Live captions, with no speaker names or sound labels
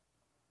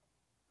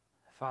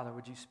Father,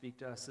 would you speak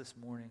to us this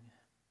morning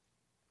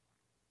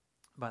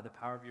by the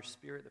power of your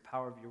Spirit, the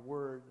power of your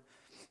word,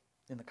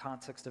 in the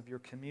context of your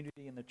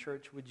community in the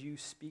church? Would you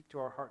speak to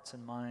our hearts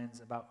and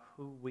minds about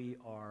who we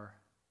are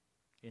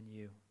in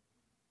you?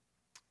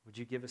 Would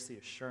you give us the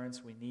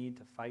assurance we need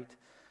to fight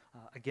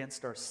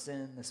against our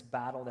sin, this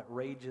battle that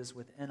rages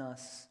within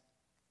us?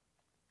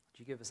 Would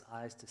you give us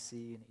eyes to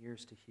see and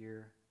ears to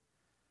hear,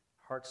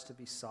 hearts to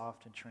be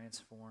soft and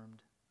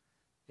transformed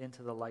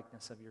into the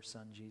likeness of your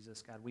Son,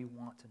 Jesus? God, we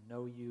want to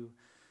know you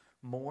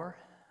more.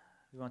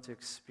 We want to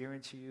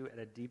experience you at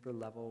a deeper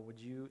level. Would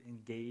you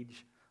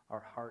engage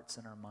our hearts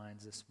and our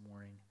minds this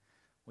morning?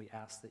 We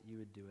ask that you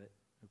would do it.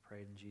 We pray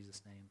it in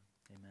Jesus' name.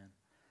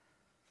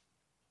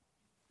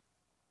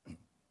 Amen.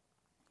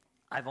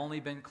 I've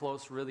only been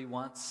close really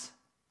once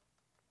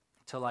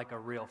to like a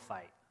real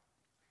fight,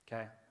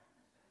 okay?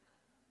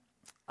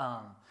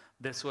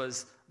 This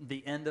was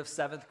the end of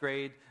 7th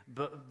grade,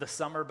 the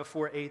summer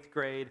before 8th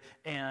grade,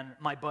 and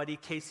my buddy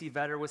Casey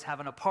Vetter was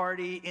having a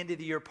party, end of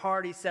the year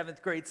party,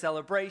 7th grade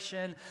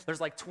celebration.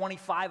 There's like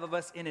 25 of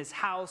us in his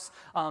house.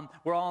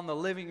 We're all in the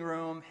living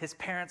room. His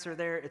parents are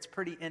there. It's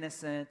pretty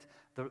innocent.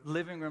 The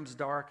living room's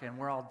dark, and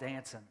we're all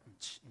dancing,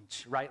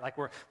 right? Like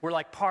we're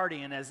like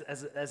partying as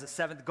a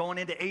 7th, going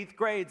into 8th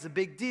grade. It's a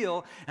big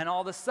deal. And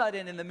all of a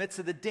sudden, in the midst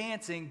of the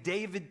dancing,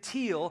 David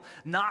Teal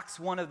knocks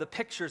one of the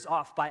pictures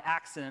off by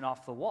accident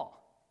off the wall.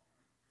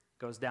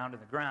 Goes down to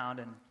the ground,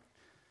 and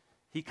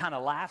he kind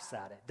of laughs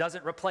at it,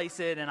 doesn't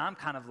replace it, and I'm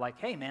kind of like,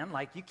 hey, man,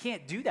 like, you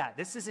can't do that.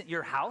 This isn't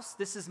your house.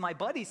 This is my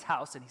buddy's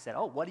house. And he said,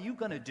 oh, what are you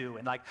going to do?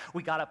 And, like,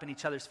 we got up in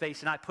each other's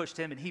face, and I pushed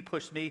him, and he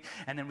pushed me,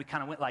 and then we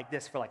kind of went like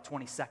this for, like,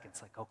 20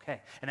 seconds, like,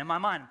 okay. And in my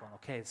mind, I'm going,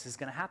 okay, this is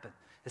going to happen.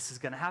 This is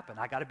going to happen.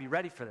 I got to be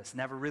ready for this.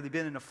 Never really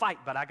been in a fight,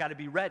 but I got to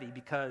be ready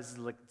because,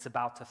 like, it's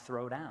about to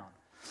throw down.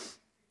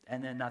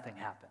 And then nothing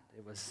happened.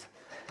 It was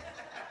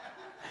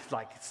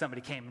like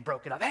somebody came and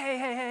broke it up. Hey,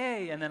 hey,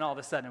 hey, hey. And then all of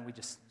a sudden, we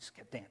just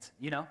kept dancing,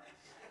 you know?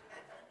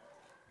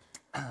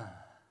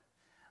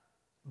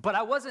 But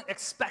I wasn't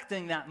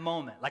expecting that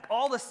moment. Like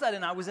all of a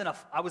sudden, I was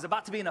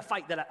about to be in a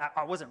fight that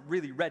I wasn't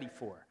really ready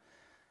for.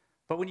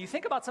 But when you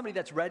think about somebody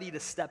that's ready to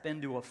step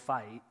into a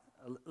fight,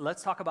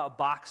 let's talk about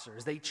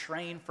boxers. They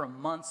train for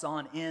months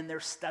on end. They're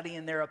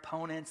studying their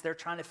opponents. They're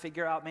trying to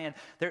figure out, man,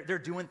 they're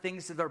doing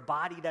things to their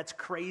body that's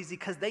crazy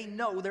because they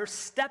know they're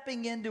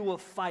stepping into a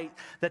fight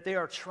that they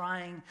are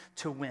trying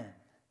to win.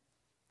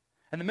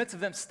 In the midst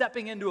of them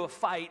stepping into a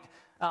fight,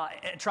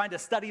 and trying to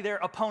study their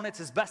opponents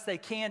as best they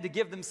can to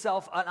give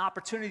themselves an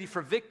opportunity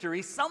for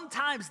victory,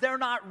 sometimes they're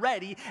not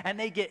ready and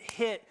they get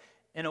hit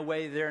in a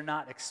way they're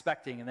not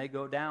expecting, and they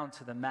go down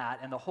to the mat.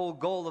 And the whole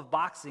goal of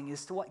boxing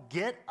is to what?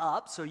 Get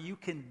up so you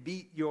can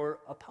beat your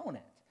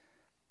opponent.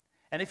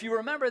 And if you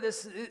remember,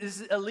 this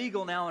is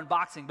illegal now in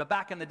boxing, but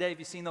back in the day, if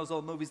you've seen those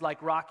old movies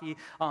like Rocky,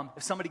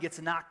 if somebody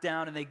gets knocked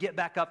down and they get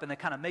back up and they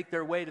kind of make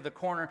their way to the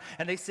corner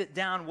and they sit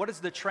down, what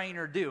does the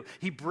trainer do?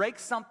 He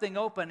breaks something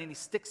open and he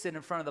sticks it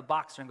in front of the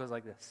boxer and goes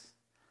like this.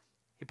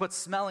 He puts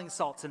smelling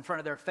salts in front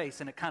of their face,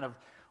 and it kind of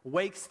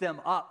wakes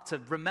them up to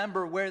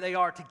remember where they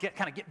are to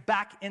get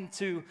back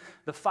into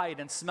the fight.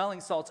 And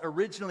smelling salts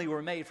originally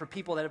were made for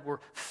people that were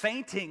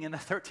fainting in the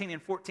 13th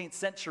and 14th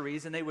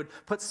centuries, and they would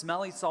put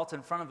smelling salts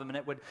in front of them, and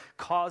it would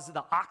cause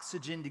the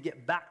oxygen to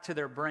get back to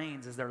their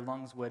brains as their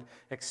lungs would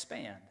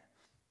expand.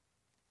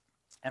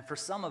 And for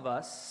some of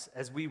us,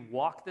 as we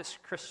walk this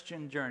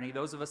Christian journey,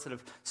 those of us that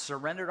have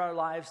surrendered our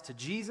lives to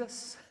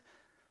Jesus,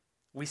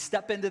 we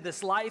step into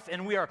this life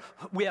and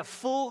we have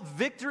full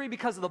victory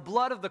because of the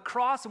blood of the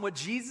cross and what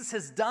Jesus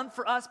has done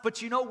for us,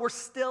 but you know, we're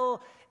still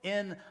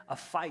in a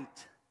fight.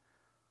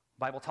 The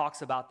Bible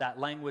talks about that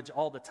language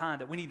all the time,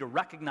 that we need to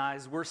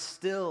recognize we're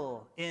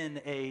still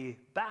in a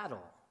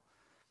battle.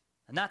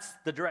 And that's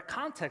the direct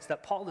context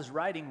that Paul is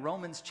writing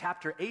Romans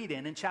chapter 8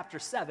 in chapter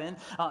 7.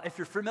 If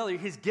you're familiar,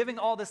 he's giving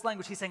all this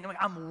language. He's saying,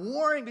 I'm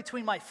warring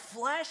between my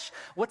flesh,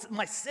 what's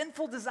my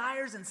sinful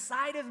desires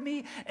inside of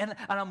me, and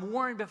I'm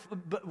warring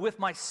with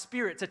my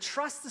spirit, to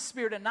trust the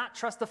spirit and not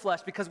trust the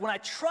flesh, because when I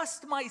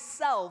trust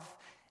myself,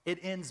 it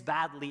ends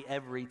badly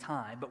every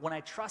time. But when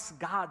I trust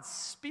God's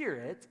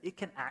Spirit, it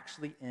can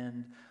actually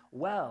end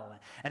well.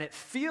 And it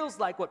feels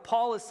like what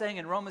Paul is saying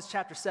in Romans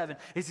chapter 7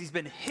 is he's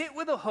been hit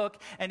with a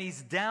hook and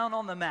he's down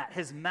on the mat.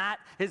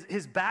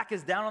 His back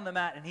is down on the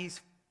mat and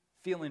he's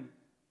feeling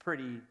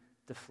pretty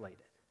deflated.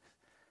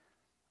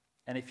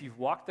 And if you've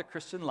walked the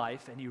Christian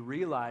life and you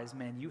realize,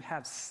 man, you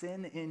have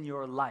sin in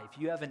your life.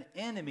 You have an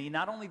enemy,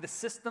 not only the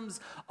systems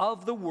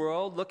of the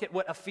world. Look at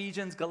what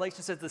Ephesians,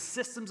 Galatians says, the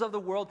systems of the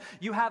world.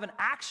 You have an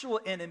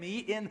actual enemy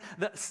in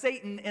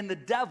Satan and the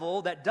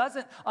devil that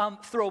doesn't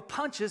throw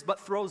punches but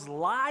throws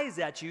lies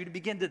at you to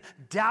begin to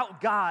doubt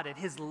God and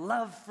his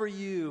love for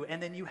you.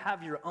 And then you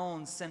have your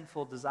own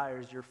sinful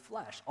desires, your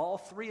flesh. All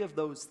three of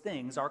those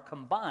things are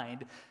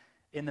combined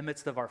in the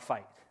midst of our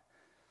fight.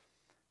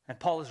 And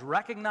Paul is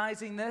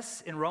recognizing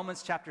this in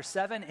Romans chapter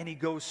 7, and he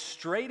goes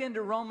straight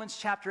into Romans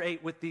chapter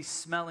 8 with these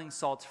smelling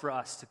salts for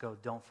us to go,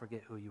 don't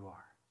forget who you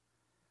are.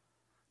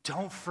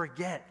 Don't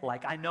forget,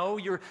 like, I know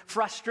you're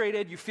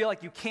frustrated, you feel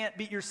like you can't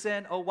beat your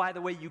sin. Oh, by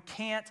the way, you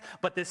can't,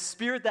 but this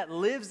Spirit that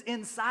lives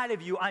inside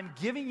of you, I'm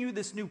giving you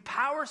this new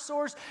power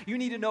source. You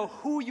need to know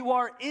who you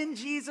are in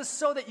Jesus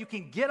so that you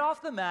can get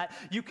off the mat,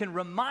 you can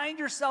remind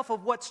yourself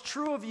of what's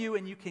true of you,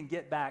 and you can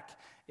get back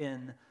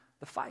in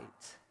the fight.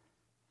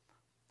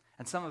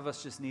 And some of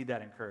us just need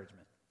that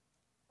encouragement.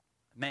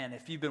 Man,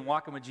 if you've been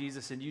walking with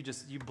Jesus and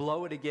you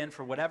blow it again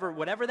for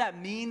whatever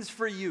that means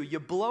for you, you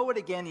blow it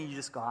again and you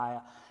just go,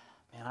 I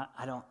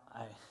don't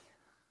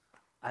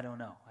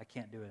know. I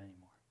can't do it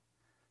anymore.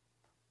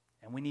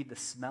 And we need the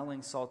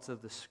smelling salts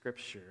of the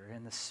Scripture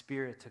and the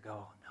Spirit to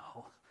go,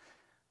 no,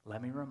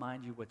 let me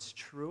remind you what's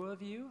true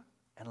of you,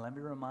 and let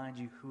me remind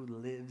you who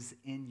lives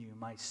in you,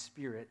 my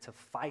Spirit, to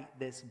fight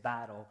this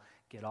battle,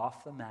 get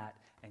off the mat,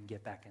 and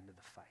get back into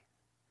the fight.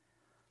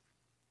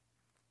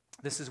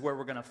 This is where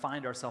we're going to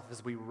find ourselves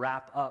as we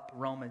wrap up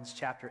Romans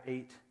chapter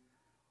 8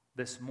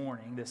 this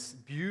morning, this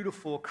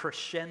beautiful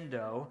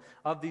crescendo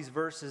of these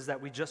verses that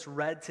we just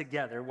read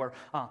together, where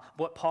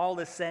what Paul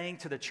is saying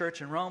to the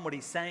church in Rome, what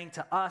he's saying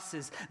to us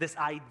is this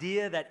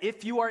idea that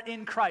if you are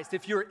in Christ,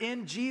 if you're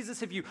in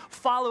Jesus, if you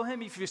follow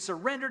him, if you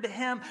surrender to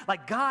him,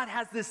 like God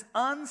has this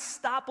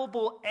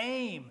unstoppable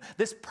aim,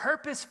 this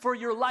purpose for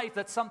your life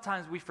that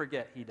sometimes we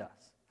forget he does.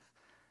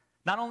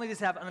 Not only does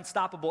he have an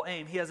unstoppable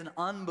aim, he has an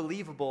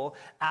unbelievable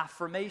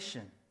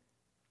affirmation.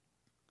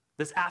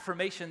 This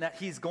affirmation that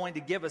he's going to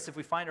give us if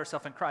we find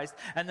ourselves in Christ.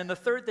 And then the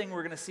third thing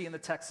we're going to see in the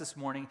text this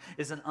morning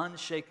is an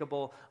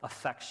unshakable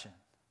affection.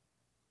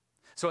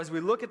 So as we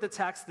look at the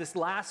text, this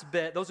last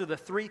bit, those are the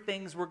three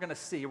things we're going to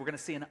see. We're going to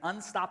see an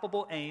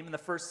unstoppable aim in the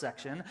first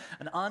section,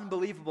 an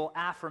unbelievable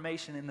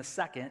affirmation in the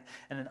second,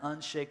 and an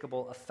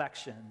unshakable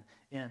affection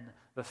in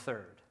the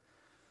third.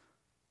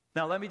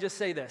 Now, let me just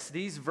say this.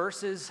 These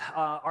verses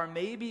are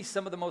maybe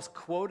some of the most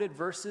quoted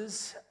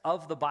verses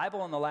of the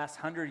Bible in the last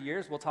 100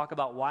 years. We'll talk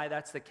about why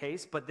that's the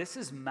case, but this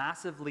is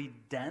massively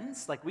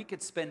dense. Like, we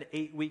could spend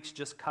 8 weeks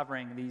just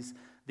covering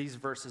these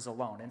verses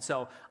alone. And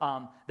so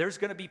there's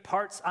going to be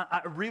parts,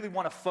 I really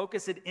want to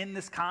focus it in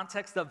this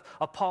context of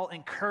Paul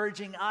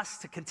encouraging us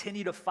to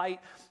continue to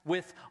fight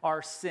with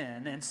our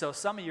sin. And so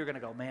some of you are going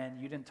to go, man,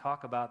 you didn't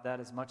talk about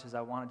that as much as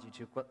I wanted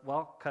you to.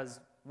 Well,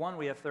 because one,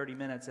 we have 30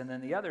 minutes, and then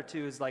the other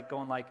two is like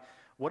going like,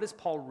 what is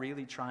Paul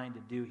really trying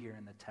to do here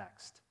in the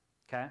text?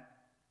 Okay?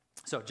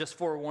 So just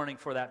forewarning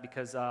for that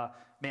because,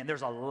 man,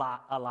 there's a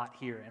lot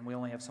here, and we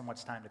only have so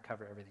much time to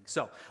cover everything.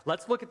 So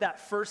let's look at that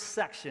first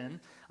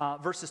section,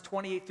 verses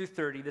 28 through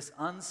 30, this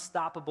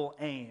unstoppable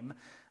aim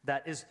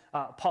that is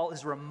Paul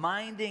is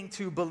reminding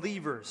to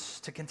believers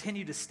to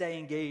continue to stay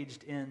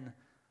engaged in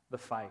the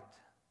fight.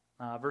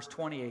 Verse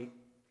 28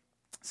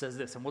 says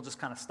this, and we'll just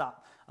kind of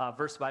stop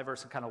verse by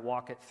verse and kind of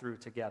walk it through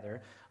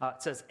together.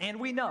 It says, and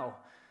we know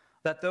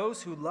that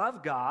those who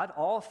love God,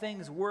 all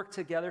things work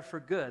together for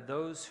good,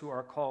 those who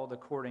are called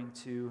according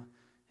to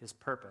his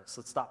purpose.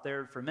 Let's stop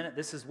there for a minute.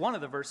 This is one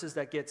of the verses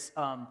that gets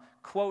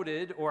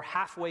quoted or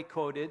halfway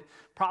quoted,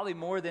 probably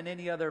more than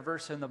any other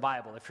verse in the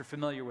Bible, if you're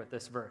familiar with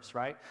this verse,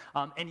 right?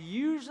 And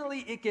usually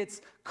it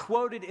gets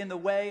quoted in the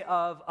way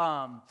of...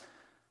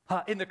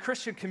 in the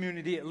Christian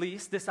community, at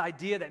least, this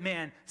idea that,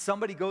 man,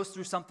 somebody goes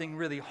through something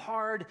really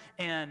hard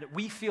and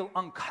we feel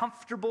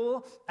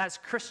uncomfortable as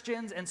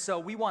Christians, and so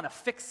we want to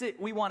fix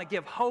it, we want to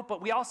give hope, but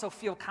we also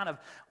feel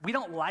we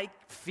don't like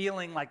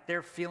feeling like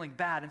they're feeling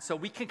bad, and so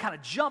we can kind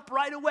of jump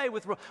right away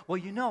with, well,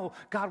 you know,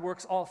 God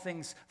works all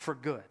things for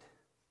good.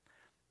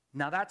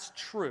 Now, that's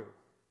true.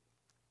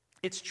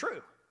 It's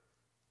true.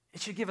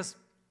 It should give us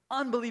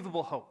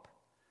unbelievable hope,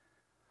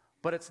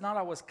 but it's not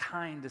always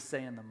kind to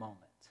say in the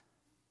moment.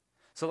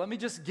 So let me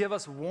just give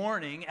us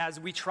warning as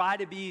we try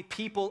to be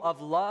people of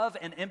love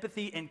and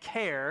empathy and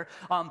care.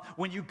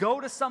 When you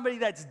go to somebody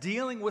that's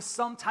dealing with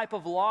some type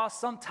of loss,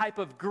 some type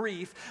of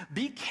grief,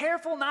 be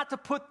careful not to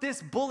put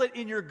this bullet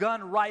in your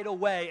gun right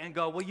away and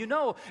go, well, you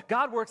know,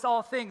 God works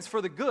all things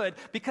for the good,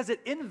 because it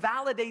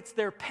invalidates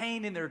their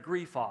pain and their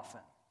grief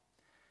often.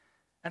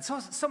 And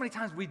so many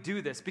times we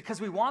do this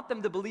because we want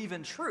them to believe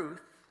in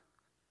truth.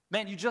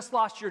 Man, you just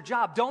lost your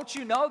job. Don't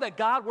you know that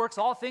God works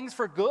all things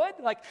for good?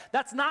 Like,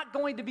 that's not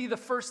going to be the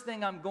first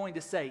thing I'm going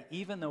to say,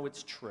 even though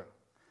it's true.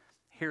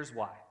 Here's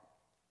why.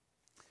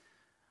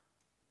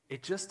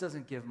 It just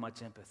doesn't give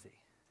much empathy.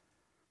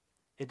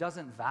 It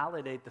doesn't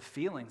validate the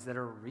feelings that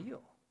are real.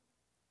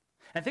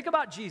 And think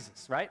about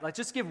Jesus, right? Let's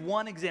just give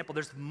one example.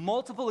 There's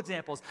multiple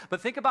examples,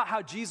 but think about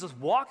how Jesus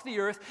walked the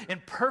earth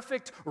in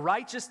perfect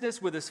righteousness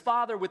with his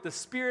Father, with the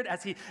Spirit,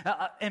 as he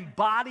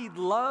embodied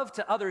love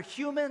to other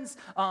humans.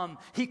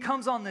 He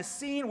comes on this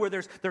scene where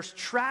there's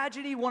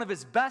tragedy. One of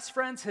his best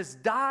friends has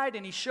died,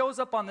 and he shows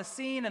up on the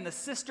scene, and the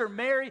sister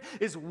Mary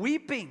is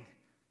weeping.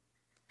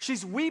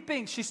 She's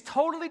weeping. She's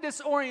totally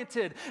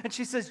disoriented. And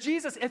she says,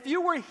 Jesus, if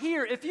you were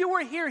here,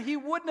 he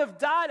wouldn't have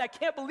died. I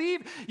can't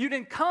believe you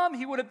didn't come.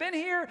 He would have been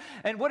here.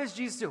 And what does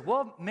Jesus do?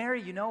 Well, Mary,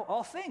 you know,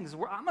 all things.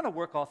 I'm going to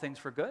work all things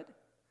for good.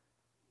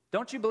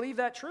 Don't you believe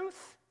that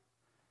truth?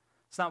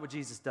 It's not what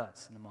Jesus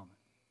does in the moment.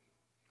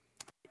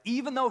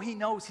 even though he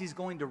knows he's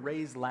going to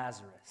raise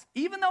Lazarus,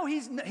 even though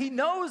he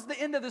knows the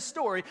end of the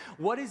story,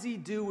 what does he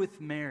do with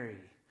Mary?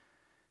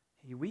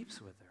 He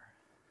weeps with her.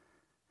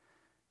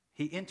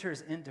 He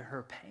enters into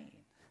her pain.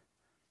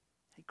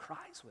 He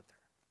cries with her.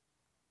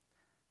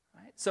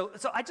 Right? So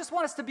I just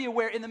want us to be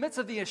aware in the midst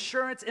of the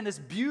assurance and this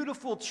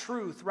beautiful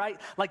truth, right?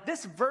 Like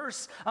this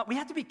verse, we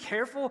have to be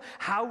careful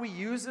how we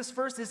use this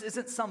verse. This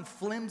isn't some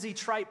flimsy,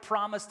 trite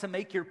promise to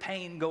make your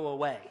pain go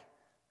away.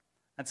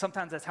 And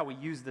sometimes that's how we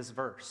use this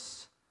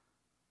verse.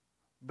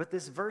 But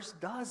this verse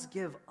does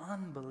give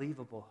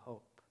unbelievable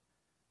hope.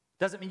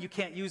 Doesn't mean you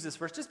can't use this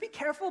verse. Just be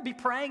careful, be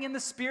praying in the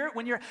Spirit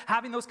when you're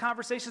having those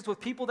conversations with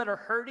people that are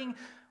hurting,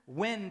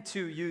 when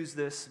to use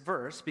this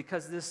verse,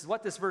 because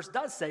what this verse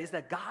does say is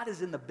that God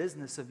is in the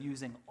business of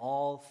using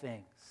all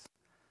things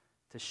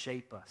to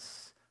shape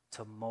us,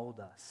 to mold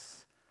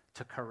us,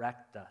 to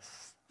correct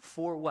us.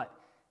 For what?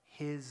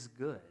 His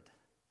good.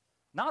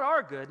 Not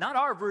our good, not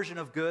our version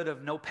of good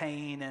of no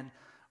pain and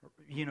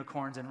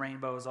unicorns and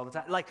rainbows all the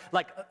time. Like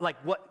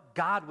what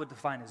God would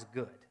define as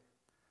good.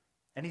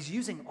 And he's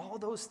using all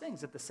those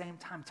things at the same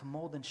time to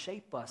mold and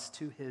shape us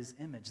to his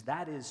image.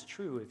 That is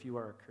true if you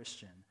are a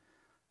Christian,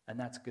 and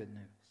that's good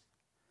news.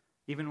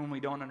 Even when we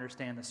don't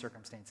understand the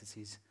circumstances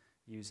he's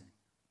using.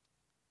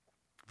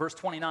 Verse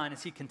 29,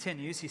 as he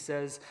continues, he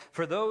says,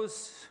 "For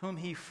those whom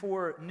he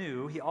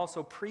foreknew, he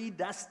also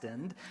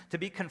predestined to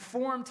be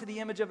conformed to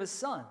the image of his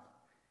Son,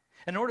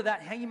 in order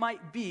that he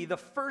might be the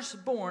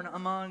firstborn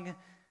among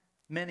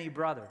many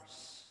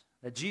brothers."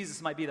 That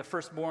Jesus might be the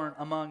firstborn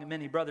among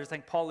many brothers. I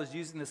think Paul is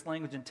using this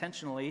language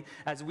intentionally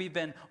as we've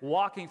been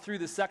walking through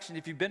this section.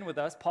 If you've been with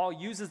us, Paul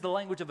uses the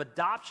language of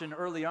adoption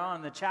early on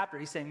in the chapter.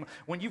 He's saying,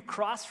 when you've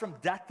crossed from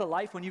death to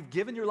life, when you've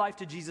given your life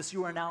to Jesus,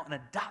 you are now an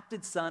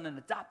adopted son, an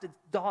adopted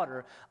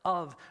daughter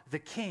of the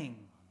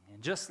King.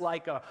 And just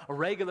like a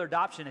regular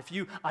adoption, if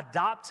you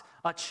adopt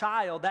a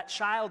child, that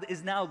child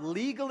is now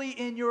legally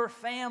in your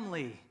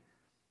family.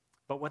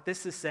 But what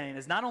this is saying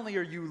is not only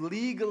are you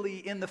legally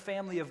in the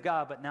family of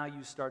God, but now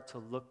you start to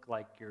look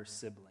like your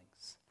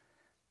siblings.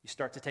 You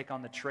start to take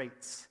on the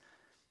traits.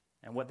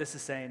 And what this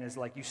is saying is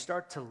like you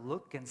start to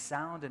look and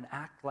sound and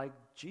act like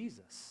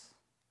Jesus.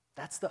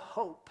 That's the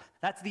hope.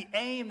 That's the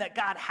aim that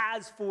God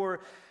has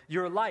for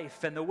your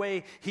life. And the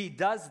way he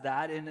does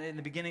that in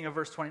the beginning of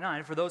verse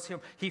 29, for those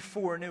whom he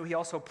foreknew, he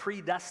also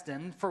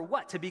predestined for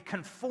what? To be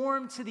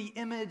conformed to the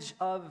image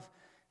of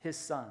his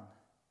Son.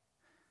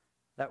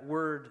 That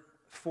word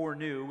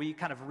foreknew, we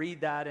kind of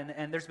read that,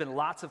 and there's been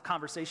lots of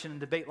conversation and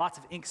debate, lots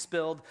of ink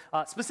spilled,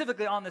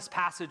 specifically on this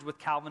passage with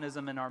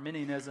Calvinism and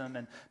Arminianism,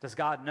 and does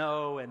God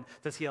know, and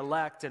does he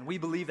elect? And we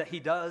believe that he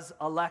does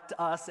elect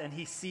us, and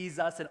he sees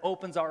us and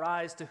opens our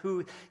eyes to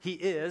who he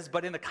is.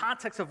 But in the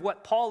context of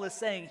what Paul is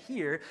saying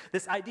here,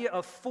 this idea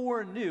of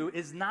foreknew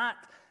is not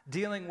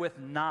dealing with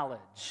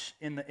knowledge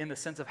in the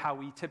sense of how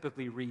we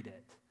typically read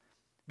it.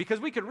 Because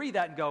we could read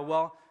that and go,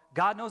 well,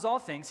 God knows all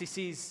things. He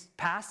sees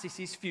past, he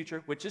sees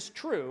future, which is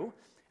true.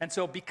 And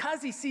so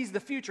because he sees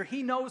the future,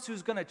 he knows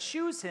who's going to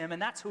choose him,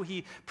 and that's who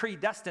he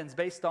predestines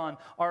based on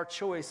our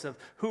choice of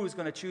who's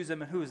going to choose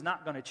him and who's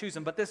not going to choose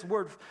him. But this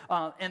word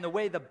and the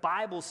way the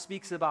Bible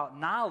speaks about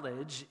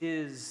knowledge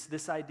is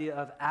this idea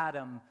of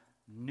Adam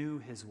knew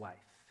his wife.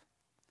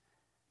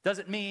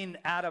 Doesn't mean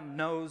Adam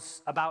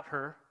knows about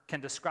her,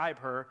 can describe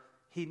her.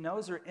 He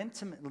knows her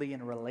intimately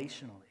and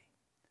relationally.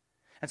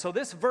 And so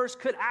this verse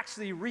could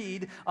actually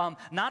read,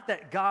 not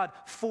that God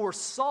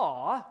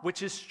foresaw,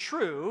 which is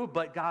true,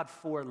 but God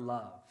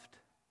foreloved.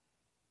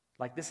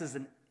 Like this is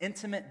an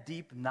intimate,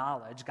 deep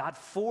knowledge. God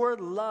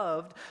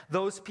foreloved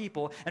those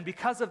people. And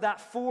because of that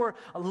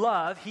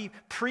forelove, he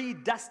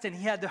predestined.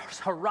 He had the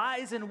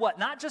horizon, what?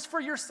 Not just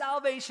for your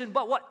salvation,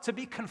 but what? To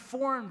be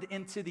conformed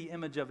into the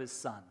image of his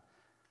Son.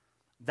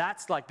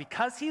 That's like,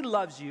 because he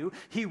loves you,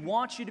 he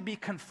wants you to be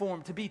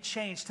conformed, to be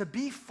changed, to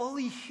be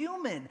fully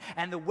human.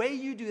 And the way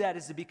you do that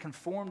is to be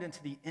conformed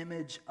into the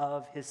image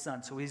of his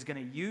Son. So he's going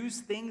to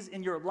use things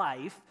in your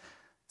life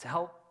to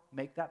help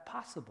make that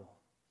possible,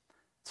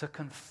 to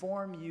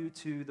conform you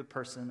to the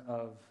person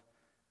of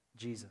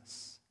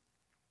Jesus.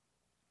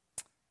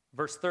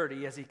 Verse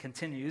 30, as he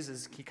continues,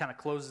 as he kind of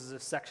closes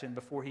this section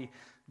before he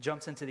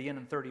jumps into the end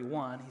in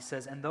 31, he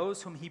says, "And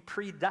those whom he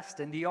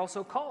predestined, he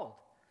also called.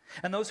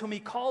 And those whom he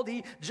called,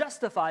 he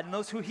justified. And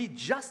those who he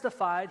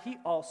justified, he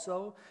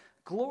also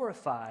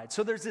glorified."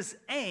 So there's this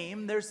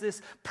aim, there's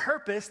this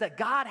purpose that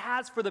God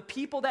has for the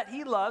people that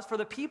he loves, for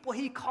the people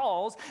he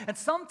calls. And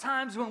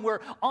sometimes when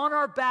we're on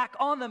our back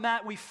on the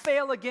mat, we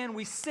fail again,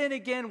 we sin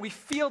again, we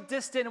feel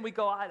distant, and we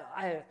go,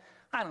 I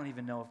don't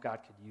even know if God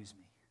could use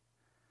me.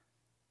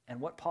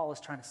 And what Paul is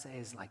trying to say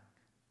is like,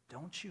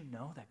 don't you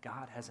know that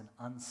God has an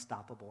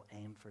unstoppable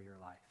aim for your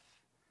life?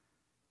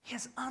 He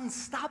has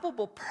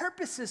unstoppable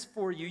purposes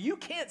for you. You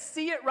can't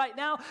see it right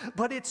now,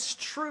 but it's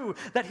true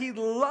that he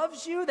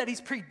loves you, that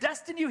he's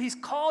predestined you, he's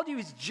called you,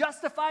 he's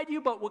justified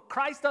you, but what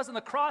Christ does on the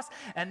cross,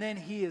 and then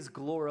he has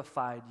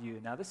glorified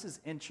you. Now, this is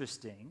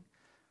interesting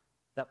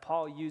that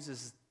Paul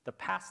uses the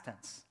past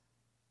tense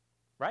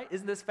right?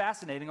 Isn't this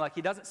fascinating? Like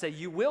he doesn't say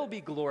you will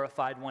be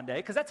glorified one day,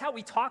 because that's how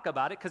we talk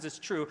about it, because it's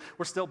true.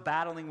 We're still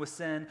battling with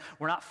sin.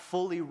 We're not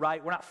fully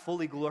right. We're not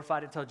fully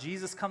glorified until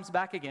Jesus comes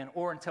back again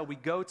or until we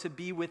go to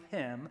be with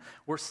him.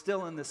 We're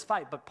still in this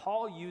fight. But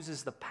Paul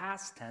uses the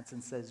past tense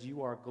and says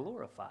you are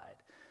glorified.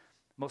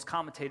 Most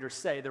commentators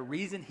say the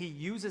reason he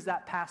uses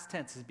that past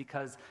tense is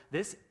because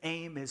this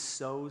aim is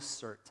so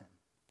certain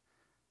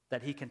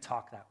that he can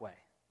talk that way.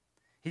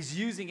 He's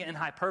using it in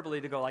hyperbole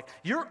to go like,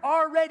 you're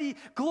already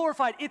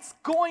glorified. It's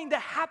going to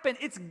happen.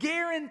 It's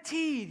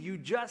guaranteed. You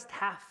just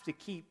have to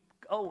keep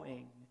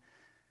going.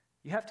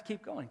 You have to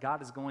keep going.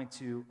 God is going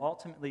to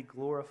ultimately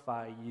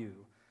glorify you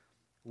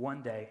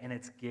one day, and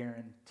it's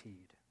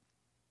guaranteed.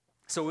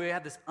 So we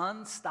have this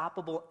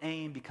unstoppable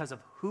aim because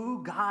of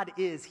who God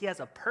is. He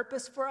has a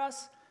purpose for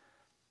us.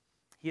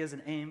 He has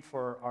an aim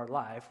for our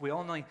life. We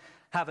only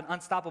have an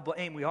unstoppable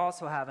aim. We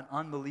also have an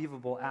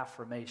unbelievable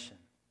affirmation.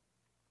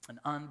 An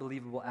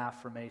unbelievable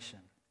affirmation.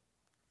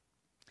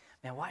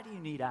 Man, why do you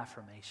need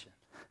affirmation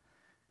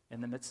in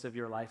the midst of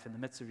your life, in the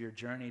midst of your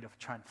journey to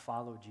try and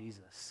follow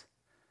Jesus?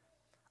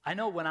 I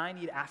know when I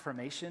need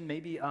affirmation,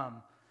 maybe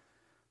I'm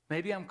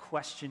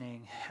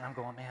questioning and I'm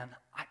going, man,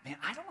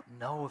 I don't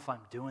know if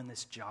I'm doing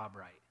this job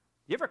right.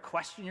 You ever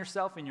question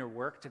yourself in your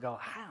work to go,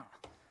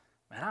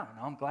 I don't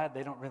know. I'm glad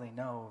they don't really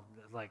know.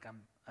 Like I'm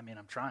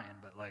trying,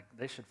 but like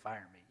they should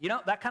fire me. You know,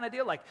 that kind of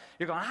deal. Like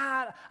you're going,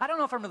 I don't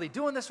know if I'm really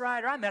doing this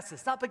right, or I messed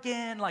this up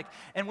again. Like,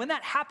 and when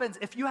that happens,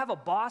 if you have a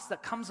boss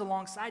that comes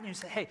alongside and you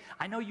say, hey,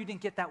 I know you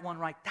didn't get that one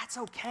right. That's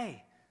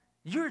okay.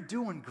 You're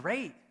doing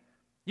great.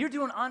 You're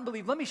doing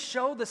unbelievable. Let me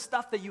show the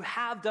stuff that you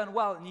have done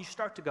well. And you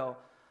start to go,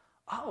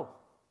 oh,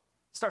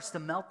 starts to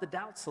melt the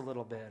doubts a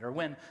little bit. Or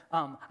when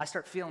I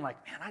start feeling like,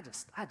 man,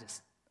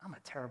 I'm a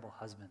terrible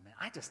husband, man.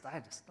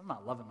 I'm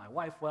not loving my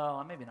wife well.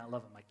 I'm maybe not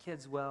loving my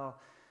kids well.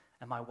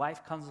 And my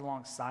wife comes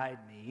alongside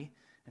me,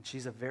 and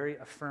she's a very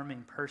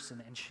affirming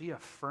person, and she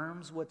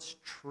affirms what's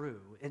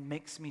true. It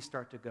makes me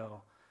start to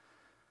go,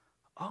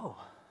 oh,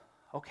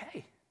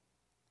 okay.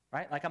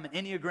 Right? Like I'm an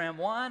Enneagram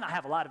 1. I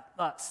have a lot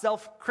of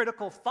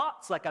self-critical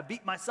thoughts. Like I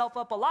beat myself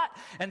up a lot.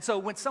 And so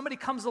when somebody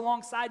comes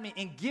alongside me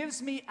and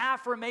gives me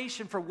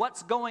affirmation for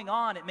what's going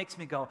on, it makes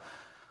me go,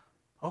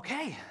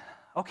 okay,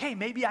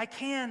 maybe I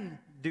can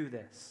do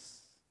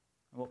this.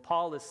 And what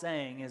Paul is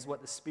saying is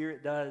what the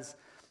Spirit does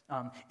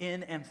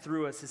in and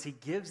through us is he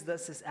gives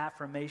us this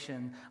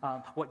affirmation.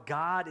 What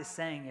God is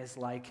saying is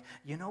like,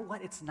 you know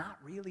what? It's not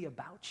really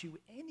about you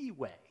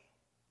anyway.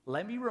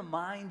 Let me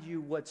remind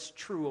you what's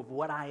true of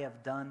what I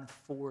have done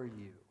for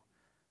you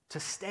to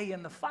stay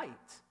in the fight.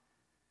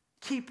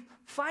 Keep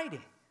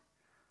fighting.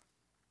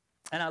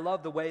 And I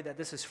love the way that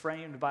this is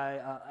framed by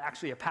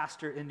actually a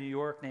pastor in New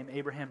York named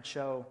Abraham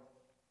Cho.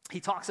 He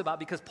talks about,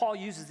 because Paul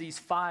uses these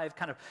 5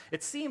 kind of,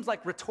 it seems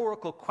like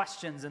rhetorical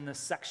questions in this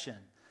section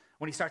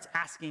when he starts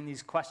asking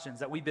these questions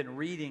that we've been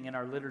reading in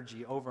our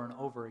liturgy over and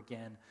over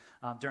again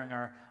during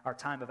our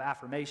time of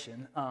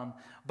affirmation.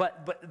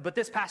 But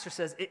this pastor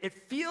says,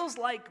 it feels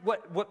like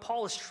what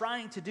Paul is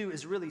trying to do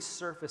is really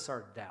surface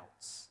our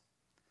doubts.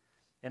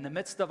 In the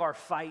midst of our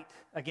fight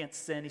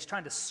against sin, he's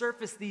trying to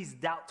surface these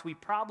doubts we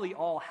probably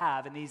all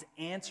have, and he's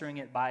answering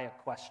it by a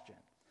question.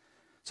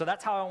 So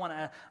that's how I want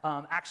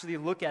to actually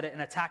look at it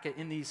and attack it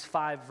in these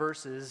 5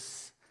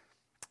 verses,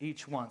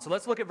 each one. So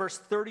let's look at verse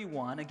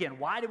 31. Again,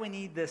 why do we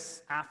need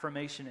this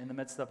affirmation in the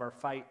midst of our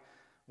fight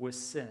with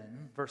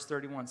sin? Verse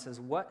 31 says,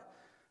 what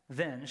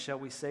then shall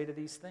we say to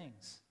these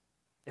things?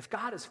 If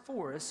God is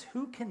for us,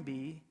 who can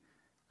be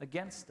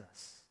against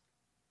us?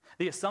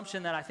 The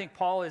assumption that I think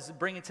Paul is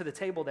bringing to the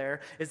table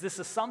there is this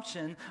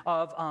assumption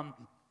of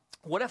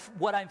what if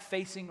what I'm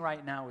facing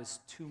right now is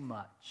too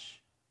much?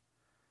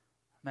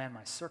 Man,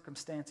 my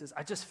circumstances,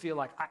 I just feel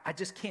like I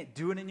just can't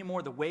do it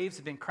anymore. The waves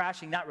have been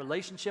crashing. That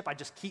relationship, I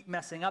just keep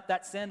messing up.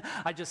 That sin,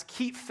 I just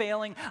keep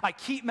failing. I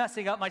keep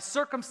messing up. My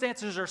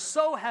circumstances are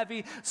so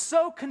heavy,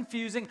 so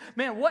confusing.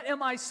 Man, what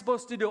am I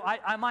supposed to do?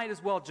 I might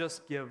as well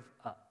just give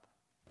up.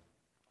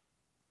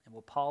 And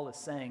what Paul is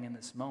saying in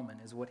this moment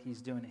is what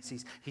he's doing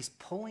is he's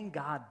pulling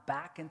God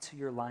back into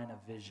your line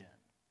of vision.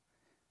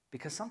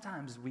 Because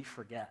sometimes we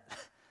forget.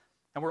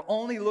 And we're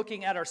only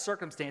looking at our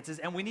circumstances,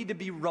 and we need to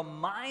be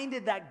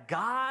reminded that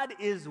God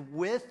is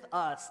with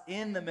us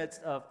in the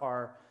midst of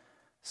our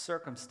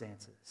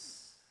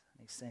circumstances.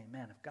 And he's saying,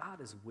 man, if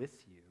God is with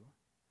you,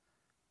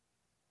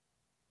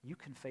 you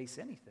can face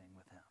anything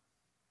with him.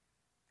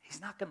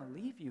 He's not going to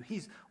leave you.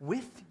 He's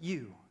with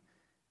you.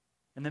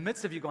 In the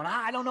midst of you going,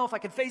 I don't know if I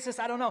can face this,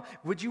 I don't know.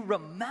 Would you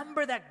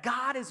remember that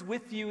God is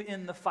with you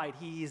in the fight?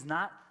 He is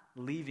not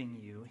leaving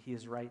you. He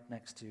is right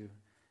next to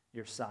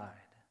your side.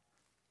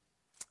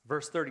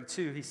 Verse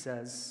 32, he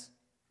says,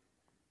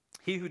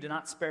 he who did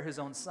not spare his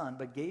own son,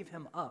 but gave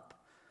him up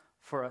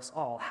for us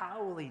all,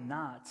 how will he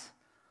not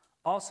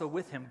also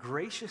with him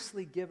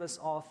graciously give us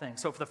all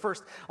things? So for the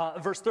first,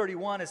 verse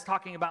 31 is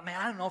talking about,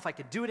 man, I don't know if I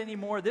could do it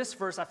anymore. This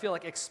verse, I feel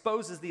like,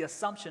 exposes the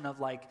assumption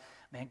of like,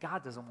 man,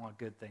 God doesn't want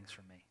good things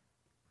for me.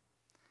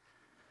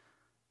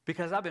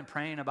 Because I've been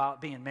praying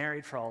about being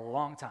married for a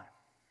long time.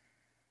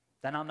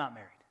 Then I'm not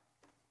married.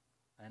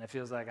 and it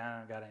feels like I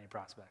don't got any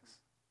prospects.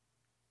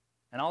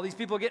 And all these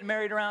people getting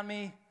married around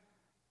me,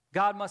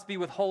 God must be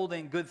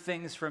withholding good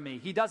things from me.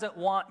 He doesn't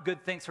want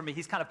good things from me.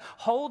 He's kind of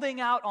holding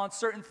out on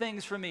certain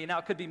things from me. Now,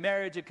 it could be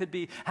marriage. It could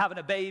be having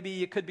a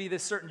baby. It could be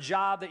this certain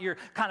job that you're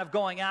kind of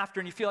going after,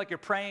 and you feel like you're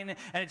praying,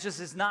 and it just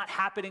is not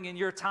happening in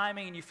your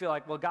timing, and you feel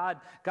like, well, God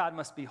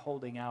must be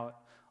holding out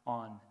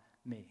on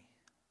me.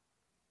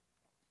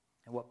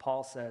 And what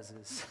Paul says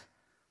is,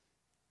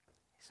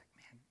 he's like,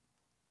 man,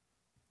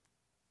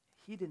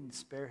 he didn't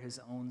spare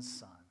his own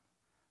son.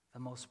 The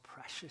most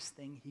precious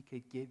thing he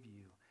could give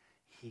you,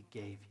 he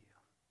gave you.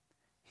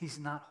 He's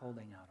not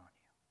holding out on you.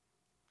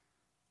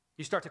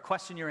 You start to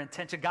question your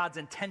intention, God's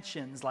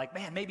intentions, like,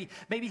 man,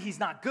 maybe he's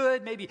not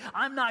good, maybe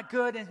I'm not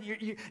good, and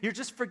you're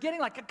just forgetting,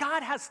 like,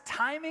 God has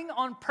timing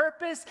on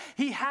purpose.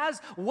 He has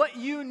what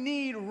you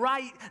need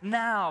right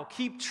now.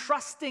 Keep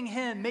trusting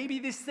him. Maybe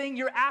this thing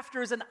you're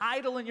after is an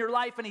idol in your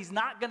life, and he's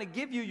not going to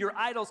give you your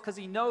idols because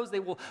he knows they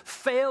will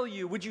fail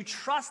you. Would you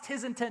trust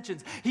his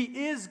intentions?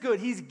 He is good.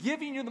 He's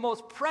giving you the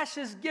most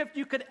precious gift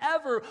you could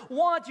ever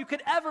want, you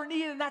could ever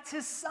need, and that's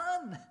his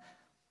son.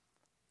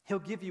 He'll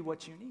give you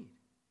what you need.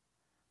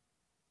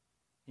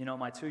 You know,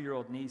 my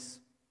 2-year-old niece,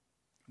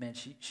 man,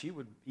 she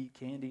would eat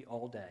candy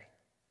all day.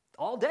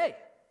 All day.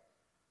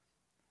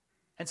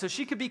 And so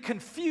she could be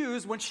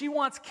confused when she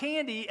wants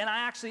candy, and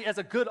I actually, as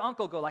a good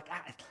uncle, go like,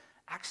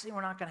 actually,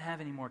 we're not going to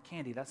have any more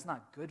candy. That's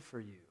not good for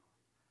you.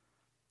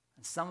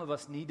 And some of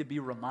us need to be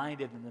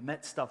reminded in the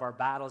midst of our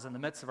battles, in the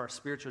midst of our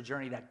spiritual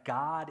journey, that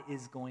God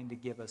is going to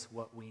give us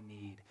what we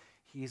need.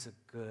 He's a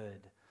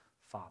good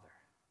Father.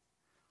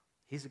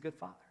 He's a good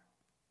Father.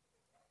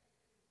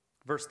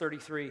 Verse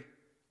 33,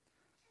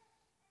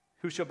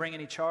 who shall bring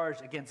any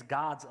charge against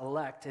God's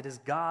elect? It is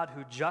God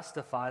who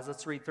justifies.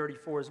 Let's read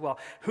 34 as well.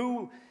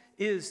 Who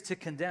is to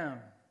condemn?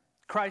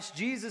 Christ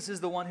Jesus is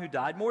the one who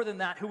died. More than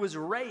that, who was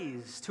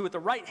raised, who at the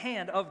right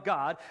hand of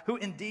God, who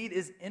indeed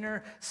is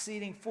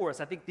interceding for us.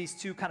 I think these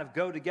two kind of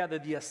go together,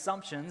 the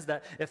assumptions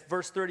that if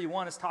verse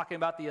 31 is talking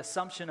about the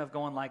assumption of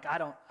going like,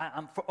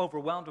 I'm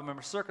overwhelmed with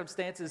my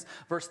circumstances.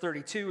 Verse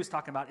 32 is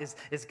talking about,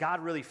 is God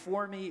really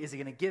for me? Is he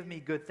going to give me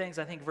good things?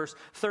 I think verse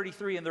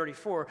 33 and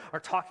 34 are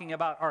talking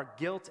about our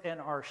guilt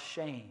and our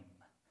shame.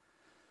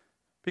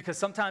 Because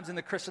sometimes in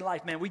the Christian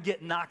life, man, we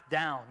get knocked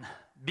down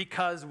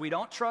because we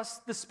don't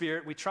trust the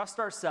Spirit, we trust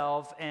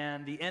ourselves,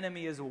 and the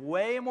enemy is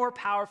way more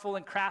powerful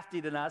and crafty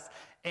than us,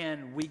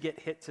 and we get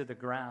hit to the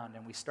ground,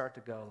 and we start to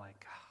go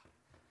like,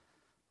 oh,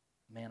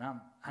 man,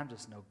 I'm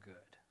just no good.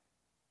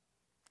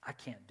 I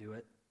can't do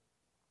it,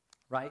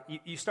 right?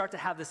 You start to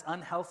have this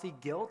unhealthy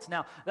guilt.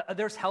 Now,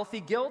 there's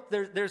healthy guilt.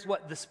 There's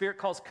what the Spirit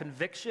calls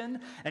conviction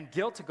and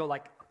guilt to go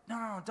like,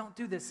 no, don't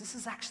do this. This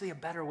is actually a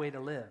better way to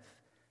live.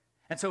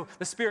 And so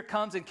the Spirit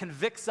comes and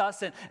convicts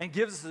us and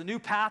gives us a new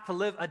path to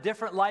live a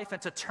different life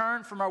and to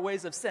turn from our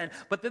ways of sin.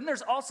 But then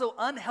there's also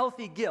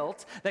unhealthy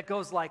guilt that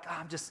goes like,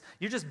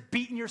 you're just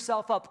beating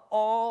yourself up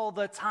all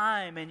the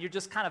time, and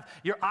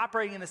you're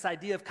operating in this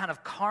idea of kind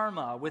of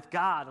karma with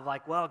God, of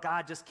like, well,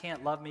 God just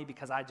can't love me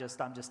because I'm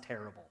just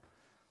terrible.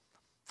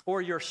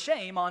 Or your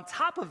shame on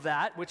top of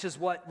that, which is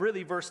what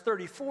really verse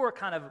 34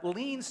 kind of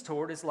leans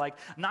toward, is like,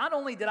 not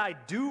only did I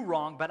do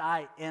wrong, but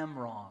I am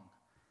wrong.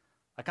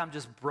 Like I'm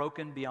just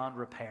broken beyond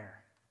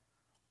repair.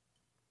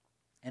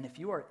 And if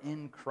you are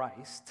in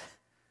Christ,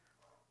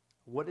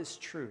 what is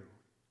true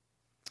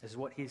is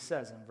what he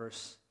says in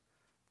verse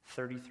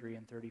 33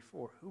 and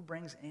 34. Who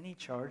brings any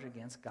charge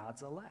against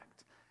God's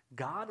elect?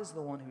 God is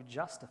the one who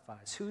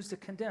justifies. Who's to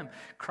condemn?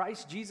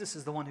 Christ Jesus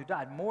is the one who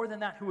died. More than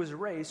that, who was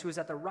raised, who is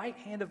at the right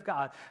hand of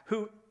God,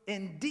 who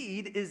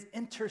indeed is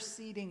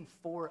interceding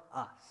for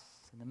us.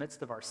 In the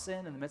midst of our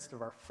sin, in the midst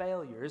of our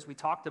failures, we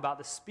talked about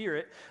the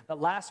Spirit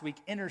that last week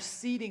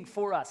interceding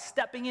for us,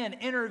 stepping in,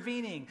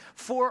 intervening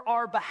for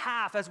our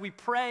behalf as we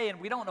pray and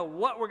we don't know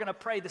what we're going to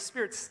pray. The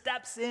Spirit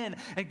steps in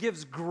and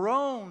gives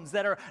groans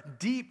that are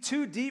deep,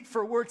 too deep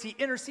for words. He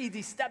intercedes,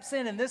 he steps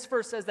in, and this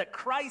verse says that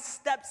Christ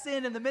steps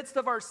in the midst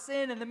of our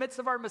sin, in the midst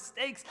of our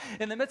mistakes,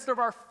 in the midst of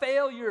our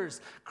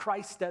failures.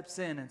 Christ steps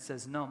in and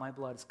says, no, my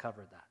blood has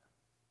covered that.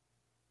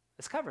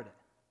 It's covered it.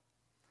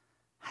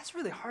 That's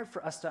really hard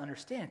for us to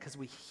understand because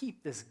we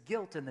heap this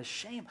guilt and this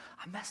shame.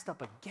 I messed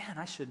up again.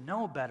 I should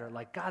know better.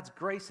 Like God's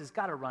grace has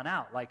got to run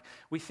out. Like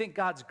we think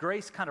God's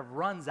grace kind of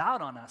runs out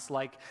on us.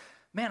 Like,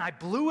 man, I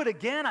blew it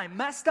again. I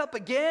messed up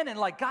again. And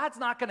like God's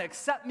not going to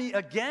accept me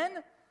again.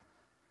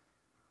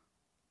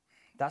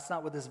 That's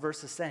not what this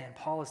verse is saying.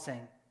 Paul is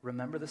saying,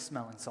 remember the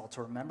smelling salts,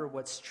 or remember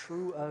what's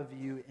true of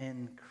you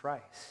in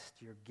Christ.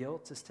 Your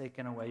guilt is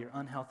taken away. Your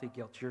unhealthy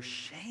guilt. Your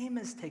shame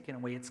is taken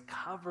away. It's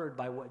covered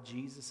by what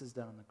Jesus has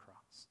done on the cross.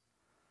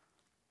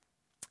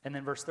 And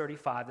then verse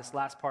 35, this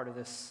last part of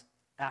this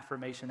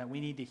affirmation that we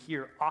need to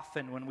hear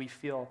often when we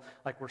feel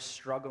like we're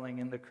struggling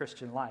in the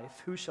Christian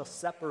life. Who shall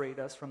separate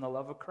us from the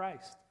love of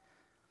Christ?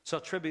 Shall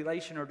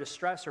tribulation or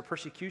distress or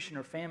persecution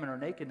or famine or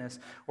nakedness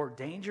or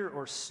danger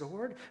or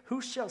sword?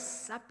 Who shall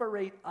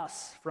separate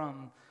us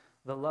from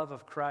the love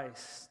of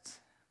Christ?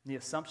 The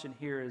assumption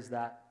here is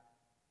that,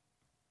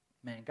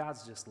 man,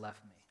 God's just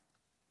left me.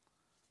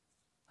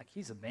 like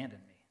he's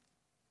abandoned me.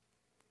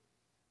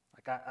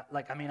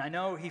 I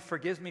know he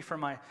forgives me for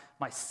my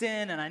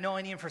sin, and I know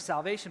I need him for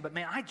salvation, but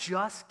man, I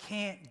just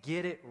can't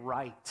get it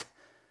right.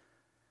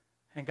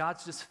 And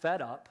God's just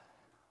fed up,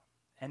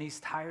 and he's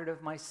tired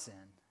of my sin.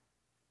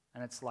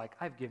 And it's like,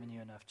 I've given you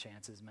enough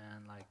chances,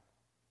 man. Like,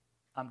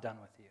 I'm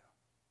done with you.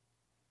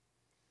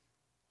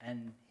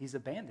 And he's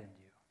abandoned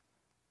you.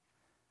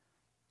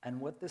 And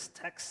what this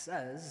text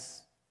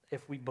says,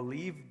 if we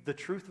believe the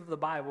truth of the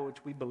Bible,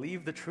 which we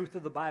believe the truth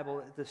of the Bible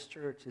at this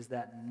church, is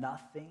that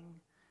nothing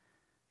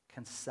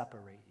can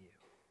separate you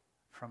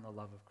from the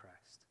love of Christ.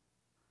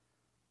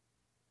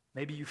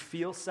 Maybe you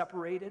feel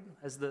separated,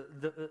 as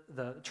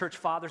the church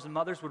fathers and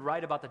mothers would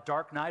write about the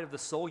dark night of the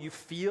soul. You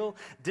feel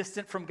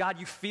distant from God.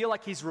 You feel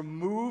like he's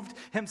removed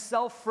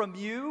himself from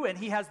you, and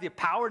he has the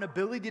power and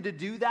ability to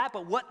do that.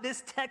 But what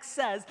this text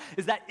says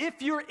is that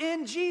if you're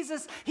in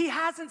Jesus, he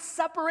hasn't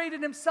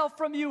separated himself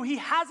from you. He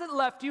hasn't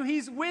left you.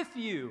 He's with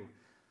you.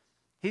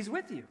 He's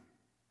with you.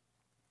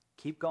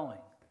 Keep going.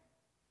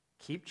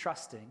 Keep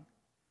trusting.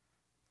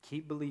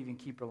 Keep believing.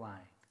 Keep relying.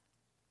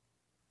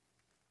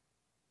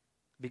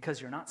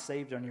 Because you're not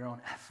saved on your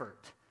own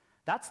effort.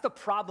 That's the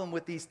problem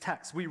with these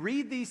texts. We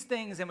read these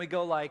things and we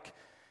go like,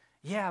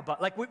 yeah,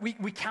 but like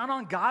we count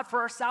on God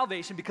for our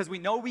salvation because we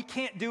know we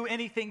can't do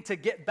anything to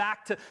get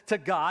back to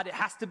God. It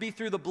has to be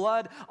through the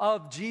blood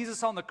of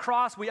Jesus on the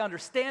cross. We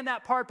understand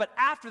that part, but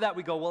after that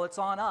we go, well, it's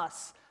on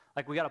us.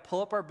 Like we got to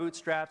pull up our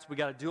bootstraps. We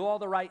got to do all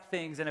the right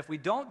things. And if we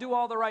don't do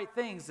all the right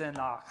things, then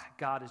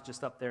God is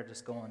just up there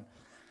just going,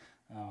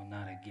 oh,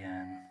 not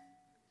again.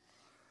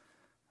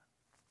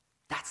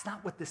 That's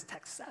not what this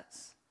text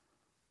says.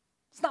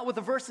 It's not what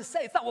the verses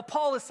say. It's not what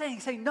Paul is saying.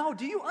 He's saying, no,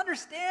 do you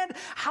understand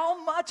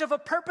how much of a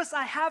purpose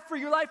I have for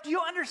your life? Do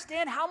you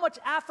understand how much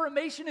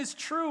affirmation is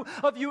true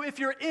of you if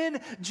you're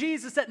in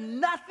Jesus, that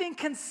nothing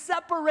can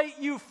separate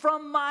you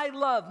from my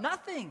love?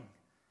 Nothing.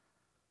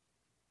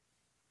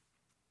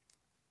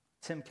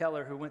 Tim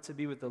Keller, who went to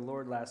be with the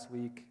Lord last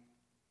week,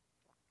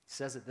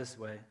 says it this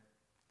way.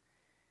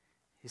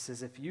 He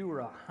says, if you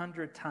were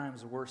 100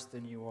 times worse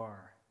than you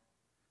are,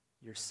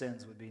 your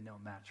sins would be no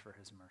match for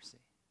his mercy.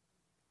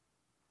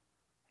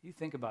 You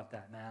think about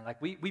that, man. Like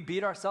we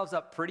beat ourselves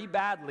up pretty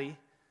badly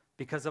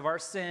because of our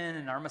sin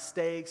and our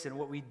mistakes and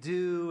what we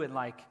do, and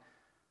like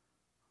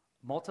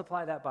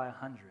multiply that by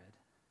 100.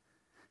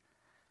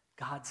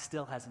 God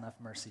still has enough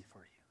mercy for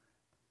you.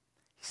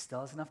 He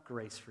still has enough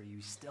grace for you.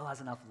 He still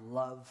has enough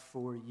love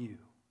for you.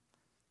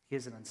 He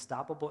has an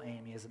unstoppable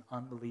aim. He has an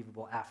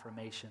unbelievable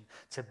affirmation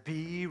to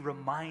be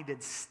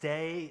reminded,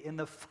 stay in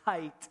the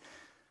fight.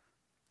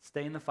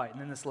 Stay in the fight.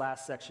 And in this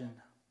last section,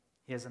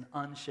 he has an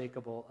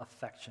unshakable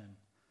affection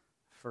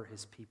for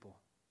his people.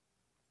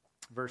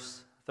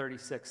 Verse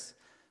 36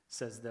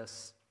 says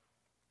this,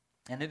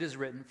 and it is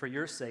written, for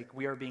your sake,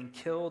 we are being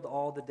killed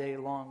all the day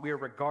long. We are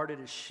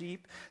regarded as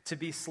sheep to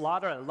be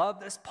slaughtered. I love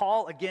this.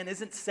 Paul, again,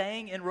 isn't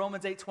saying in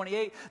Romans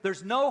 8:28,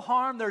 there's no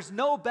harm, there's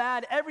no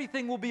bad,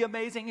 everything will be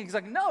amazing. He's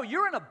like, no,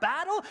 you're in a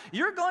battle.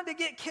 You're going to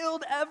get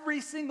killed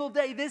every single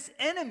day. This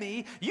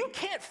enemy, you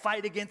can't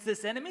fight against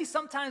this enemy.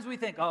 Sometimes we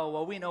think, oh,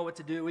 well, we know what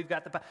to do. We've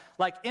got the,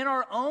 like in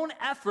our own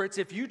efforts,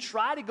 if you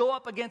try to go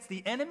up against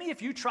the enemy,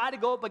 if you try to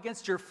go up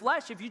against your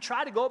flesh, if you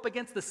try to go up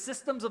against the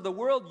systems of the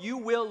world, you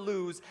will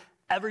lose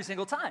every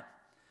single time.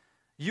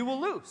 You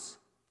will lose.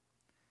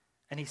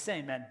 And he's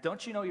saying, man,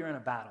 don't you know you're in a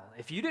battle?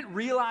 If you didn't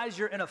realize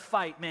you're in a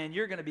fight, man,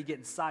 you're going to be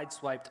getting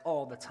sideswiped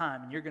all the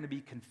time, and you're going to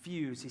be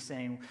confused. He's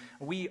saying,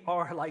 we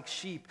are like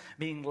sheep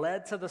being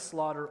led to the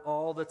slaughter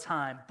all the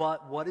time.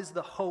 But what is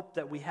the hope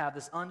that we have?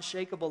 This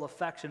unshakable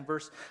affection,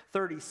 verse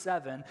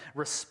 37,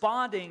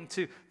 responding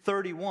to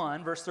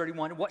 31, verse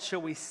 31, what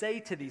shall we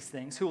say to these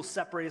things? Who will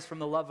separate us from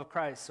the love of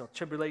Christ? So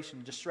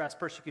tribulation, distress,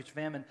 persecution,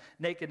 famine,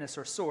 nakedness,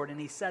 or sword. And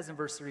he says in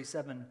verse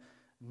 37,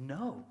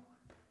 no.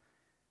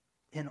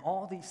 In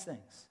all these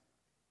things,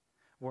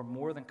 we're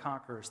more than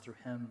conquerors through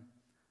him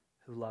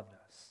who loved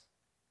us.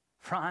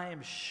 For I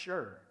am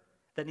sure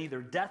that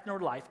neither death nor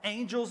life,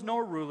 angels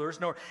nor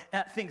rulers, nor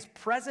things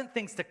present,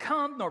 things to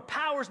come, nor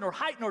powers, nor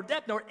height, nor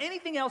depth, nor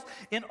anything else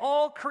in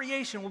all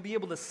creation will be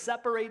able to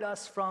separate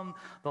us from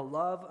the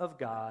love of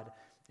God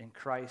in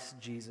Christ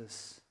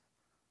Jesus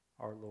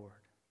our Lord.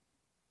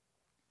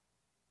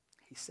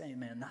 He's saying,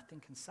 man, nothing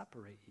can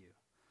separate you.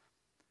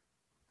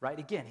 Right?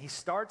 Again, he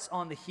starts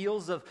on the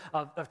heels of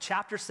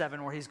chapter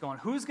 7 where he's going,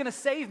 who's going to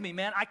save me,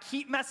 man? I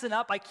keep messing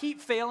up. I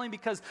keep failing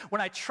because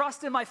when I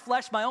trust in my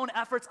flesh, my own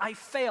efforts, I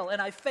fail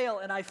and I fail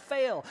and I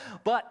fail.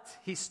 But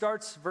he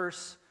starts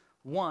verse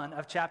 1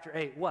 of chapter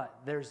 8.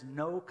 What? There's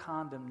no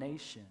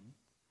condemnation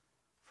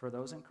for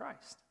those in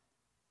Christ.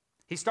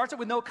 He starts it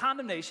with no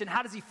condemnation.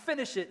 How does he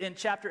finish it in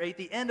chapter 8?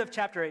 The end of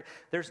chapter 8,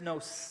 there's no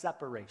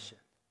separation.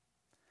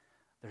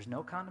 There's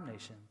no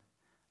condemnation.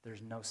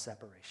 There's no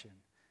separation.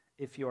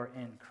 If you are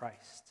in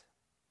Christ.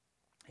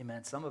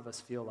 Amen. Some of us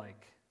feel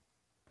like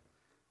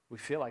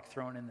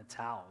throwing in the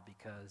towel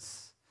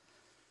because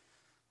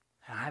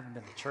I haven't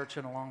been to church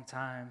in a long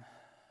time.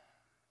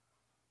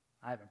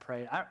 I haven't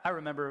prayed. I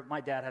remember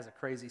my dad has a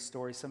crazy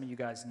story. Some of you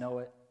guys know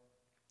it.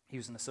 He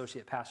was an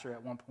associate pastor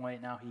at one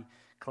point. Now he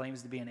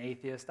claims to be an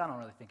atheist. I don't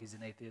really think he's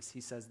an atheist. He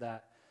says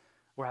that.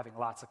 We're having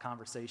lots of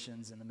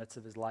conversations in the midst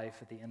of his life,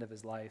 at the end of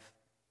his life.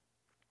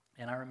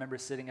 And I remember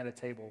sitting at a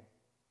table,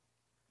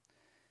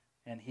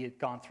 and he had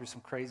gone through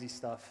some crazy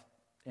stuff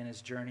in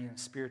his journey, in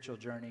his spiritual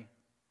journey.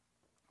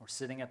 We're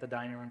sitting at the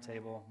dining room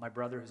table. My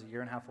brother, who's a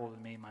year and a half older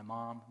than me, my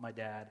mom, my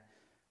dad,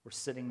 we're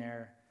sitting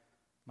there.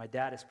 My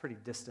dad is pretty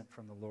distant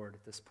from the Lord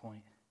at this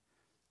point,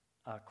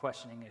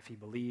 questioning if he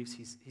believes.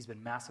 He's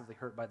been massively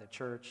hurt by the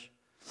church.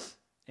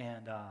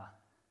 And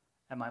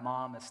my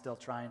mom is still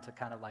trying to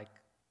kind of like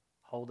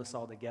hold us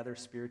all together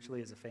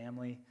spiritually as a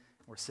family.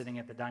 We're sitting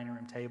at the dining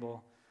room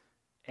table,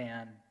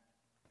 and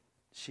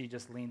she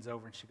just leans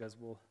over and she goes,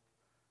 well,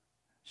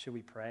 should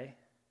we pray?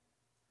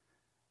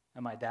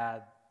 And my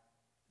dad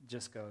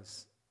just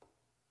goes,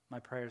 my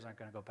prayers aren't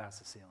going to go past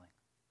the ceiling.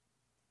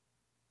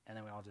 And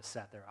then we all just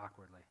sat there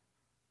awkwardly.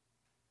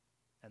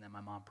 And then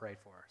my mom prayed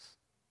for us.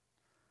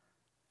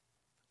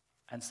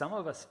 And some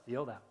of us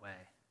feel that way.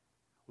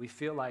 We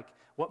feel like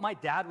what my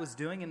dad was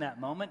doing in that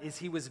moment is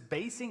he was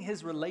basing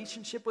his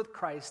relationship with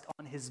Christ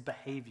on his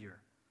behavior.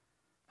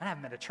 I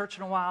haven't been to church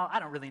in a while. I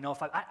don't really know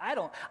if I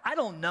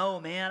don't know,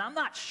 man. I'm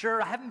not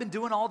sure. I haven't been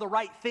doing all the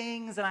right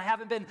things, and I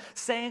haven't been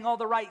saying all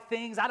the right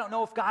things. I don't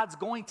know if God's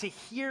going to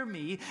hear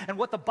me. And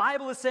what the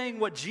Bible is saying,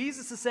 what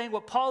Jesus is saying,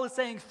 what Paul is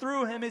saying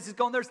through him is he's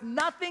going, there's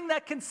nothing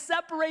that can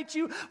separate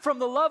you from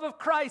the love of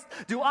Christ.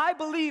 Do I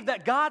believe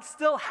that God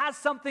still has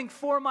something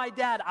for my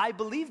dad? I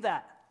believe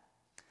that.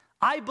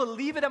 I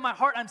believe it in my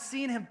heart. I'm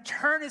seeing him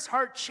turn his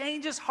heart,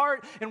 change his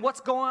heart in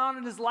what's going on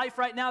in his life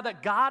right now,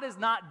 that God is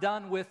not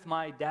done with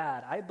my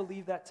dad. I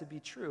believe that to be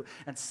true.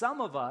 And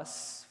some of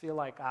us feel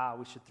like,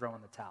 we should throw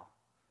in the towel.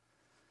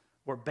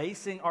 We're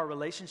basing our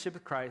relationship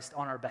with Christ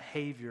on our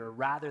behavior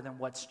rather than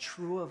what's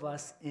true of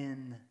us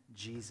in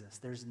Jesus.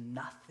 There's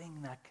nothing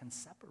that can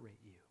separate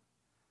you.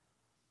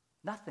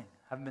 Nothing.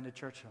 I haven't been to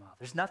church in a while.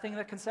 There's nothing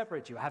that can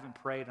separate you. I haven't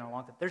prayed in a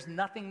long time. There's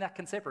nothing that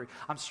can separate you.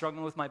 I'm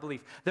struggling with my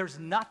belief. There's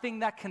nothing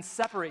that can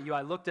separate you.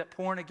 I looked at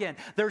porn again.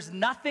 There's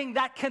nothing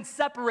that can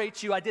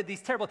separate you. I did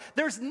these terrible.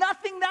 There's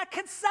nothing that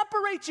can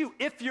separate you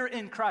if you're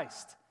in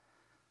Christ.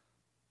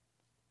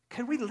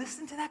 Could we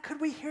listen to that?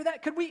 Could we hear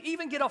that? Could we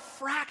even get a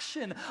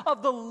fraction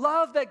of the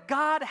love that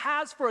God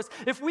has for us?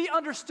 If we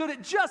understood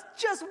it just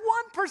 1%,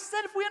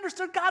 if we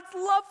understood God's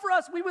love for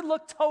us, we would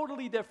look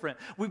totally different.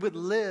 We would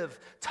live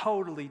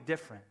totally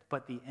different.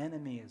 But the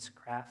enemy is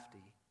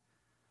crafty,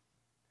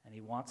 and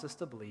he wants us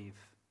to believe,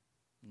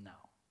 no.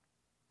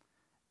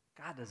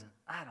 God doesn't,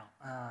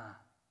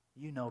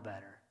 you know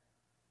better.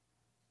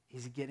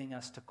 He's getting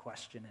us to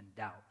question and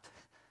doubt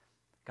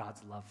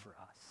God's love for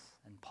us.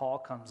 And Paul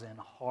comes in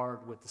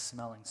hard with the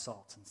smelling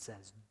salts and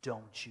says,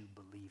 don't you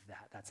believe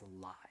that? That's a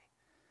lie.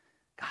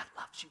 God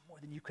loves you more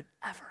than you could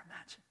ever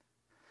imagine.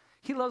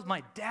 He loves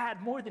my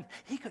dad more than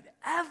he could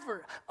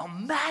ever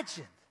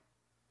imagine.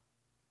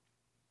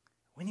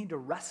 We need to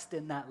rest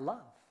in that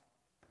love.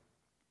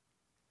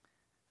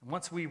 And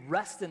once we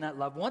rest in that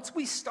love, once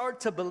we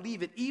start to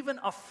believe it, even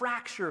a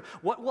fracture,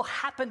 what will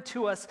happen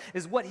to us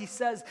is what he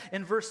says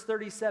in verse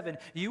 37.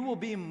 You will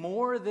be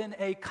more than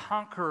a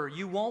conqueror.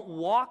 You won't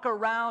walk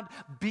around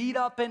beat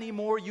up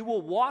anymore. You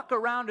will walk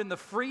around in the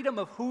freedom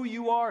of who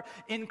you are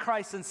in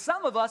Christ. And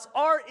some of us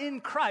are in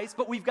Christ,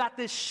 but we've got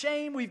this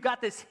shame, we've got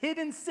this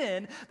hidden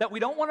sin that we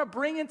don't want to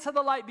bring into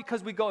the light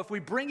because we go, if we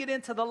bring it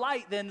into the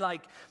light, then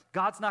like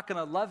God's not going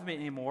to love me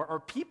anymore, or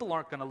people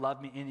aren't going to love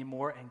me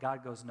anymore. And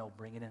God goes, no,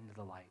 bring it into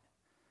the light.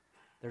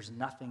 There's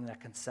nothing that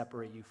can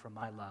separate you from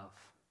my love.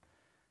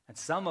 And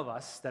some of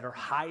us that are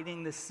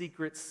hiding the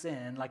secret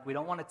sin, like we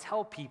don't want to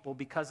tell people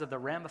because of the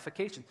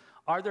ramifications.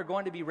 Are there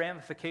going to be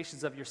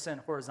ramifications of your sin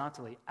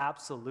horizontally?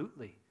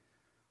 Absolutely.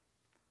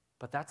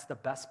 But that's the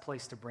best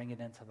place to bring it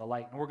into the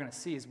light. And we're going to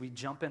see as we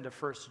jump into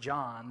 1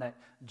 John that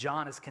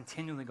John is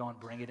continually going,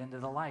 bring it into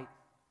the light.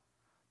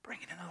 Bring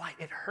it into the light.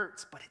 It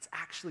hurts, but it's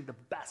actually the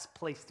best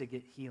place to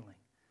get healing.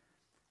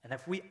 And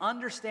if we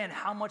understand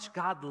how much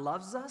God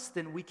loves us,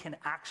 then we can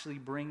actually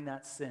bring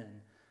that sin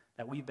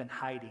that we've been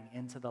hiding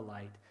into the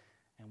light,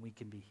 and we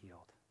can be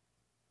healed.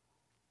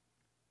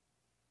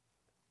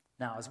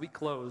 Now, as we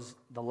close,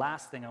 the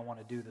last thing I want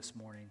to do this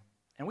morning,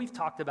 and we've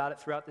talked about it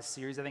throughout this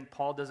series. I think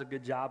Paul does a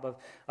good job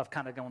of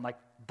kind of going like,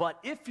 but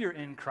if you're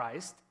in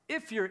Christ,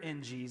 if you're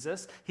in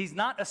Jesus, he's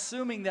not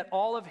assuming that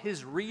all of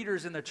his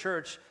readers in the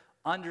church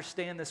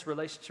understand this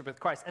relationship with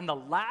Christ. And the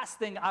last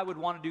thing I would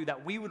want to do,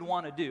 that we would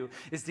want to do,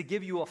 is to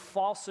give you a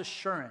false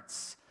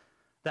assurance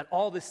that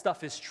all this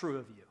stuff is true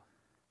of you.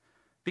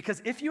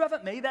 Because if you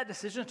haven't made that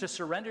decision to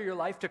surrender your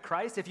life to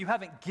Christ, if you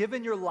haven't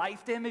given your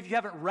life to him, if you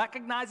haven't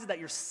recognized that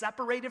you're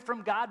separated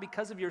from God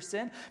because of your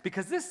sin,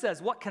 because this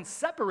says what can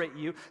separate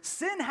you,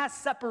 sin has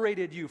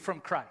separated you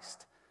from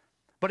Christ.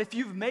 But if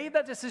you've made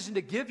that decision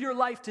to give your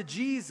life to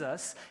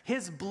Jesus,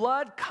 his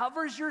blood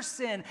covers your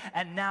sin,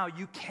 and now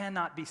you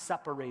cannot be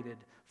separated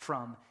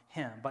from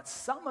him. But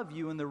some of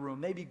you in the room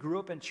maybe grew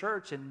up in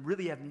church and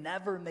really have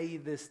never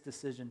made this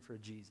decision for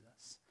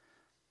Jesus.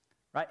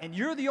 right? And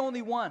you're the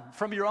only one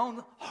from your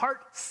own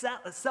heart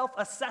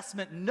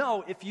self-assessment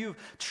know if you've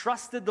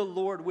trusted the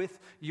Lord with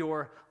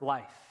your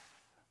life.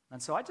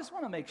 And so I just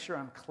want to make sure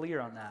I'm clear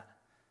on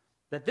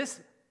that this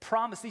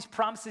promise, these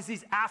promises,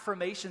 these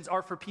affirmations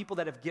are for people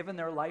that have given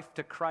their life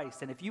to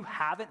Christ. And if you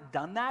haven't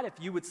done that, if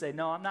you would say,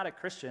 no, I'm not a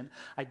Christian,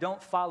 I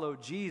don't follow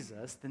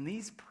Jesus, then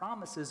these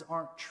promises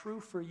aren't true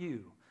for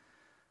you,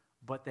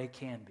 but they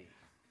can be.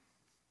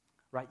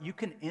 Right? You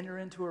can enter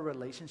into a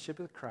relationship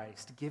with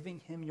Christ, giving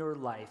him your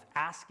life,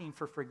 asking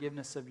for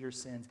forgiveness of your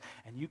sins,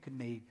 and you can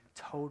be made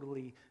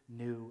totally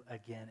new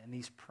again. And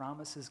these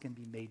promises can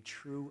be made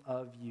true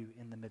of you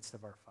in the midst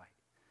of our fight.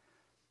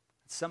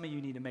 Some of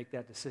you need to make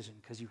that decision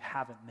because you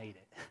haven't made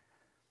it.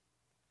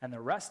 And the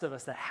rest of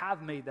us that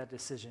have made that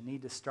decision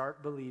need to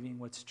start believing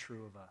what's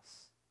true of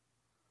us.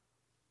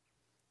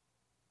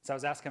 So I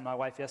was asking my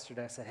wife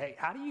yesterday, I said, hey,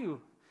 how do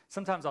you,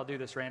 sometimes I'll do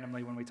this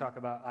randomly when we talk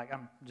about, like,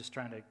 I'm just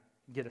trying to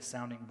get a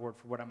sounding board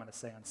for what I'm going to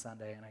say on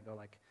Sunday, and I go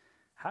like,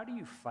 how do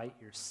you fight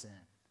your sin?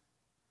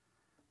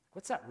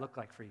 What's that look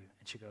like for you?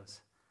 And she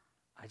goes,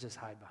 I just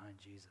hide behind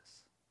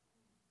Jesus.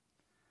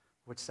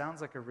 Which sounds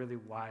like a really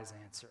wise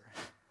answer,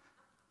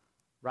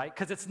 right?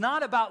 Because it's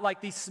not about like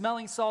these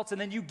smelling salts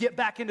and then you get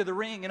back into the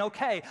ring and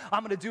okay,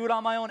 I'm going to do it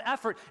on my own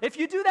effort. If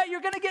you do that,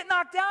 you're going to get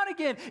knocked down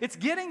again. It's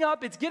getting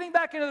up, it's getting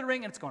back into the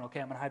ring, and it's going,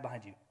 okay, I'm going to hide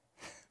behind you.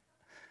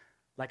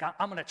 Like,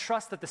 I'm going to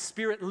trust that the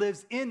Spirit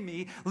lives in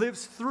me,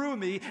 lives through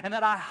me, and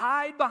that I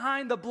hide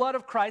behind the blood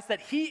of Christ, that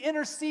he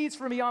intercedes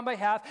for me on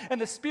behalf, and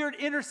the Spirit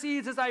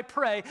intercedes as I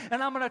pray,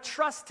 and I'm going to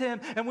trust him.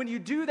 And when you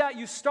do that,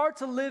 you start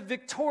to live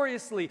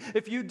victoriously.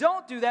 If you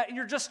don't do that, and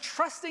you're just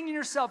trusting in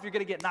yourself, you're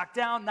going to get knocked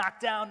down,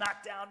 knocked down,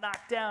 knocked down,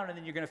 knocked down, and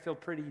then you're going to feel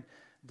pretty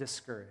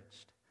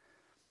discouraged.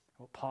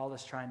 What Paul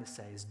is trying to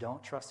say is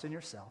don't trust in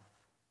yourself.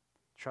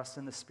 Trust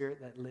in the Spirit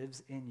that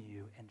lives in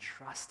you, and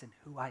trust in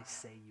who I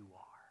say you are.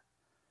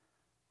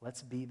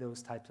 Let's be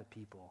those types of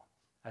people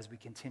as we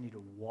continue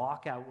to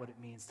walk out what it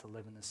means to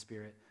live in the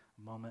Spirit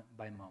moment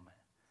by moment.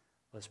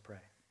 Let's pray.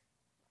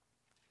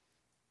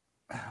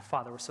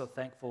 Father, we're so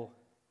thankful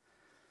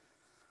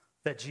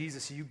that,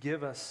 Jesus, you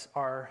give us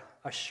our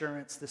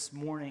assurance this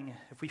morning.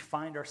 If we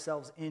find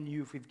ourselves in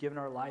you, if we've given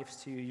our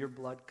lives to you, your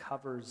blood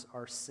covers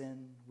our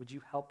sin. Would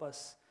you help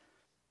us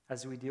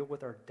as we deal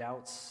with our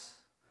doubts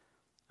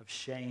of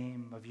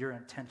shame, of your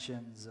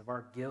intentions, of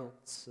our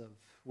guilt, of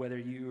whether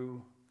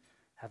you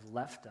have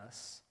left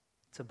us,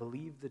 to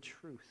believe the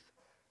truth.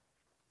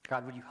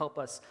 God, would you help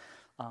us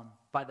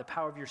by the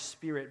power of your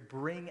Spirit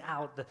bring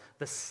out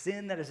the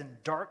sin that is in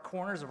dark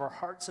corners of our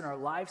hearts and our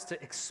lives,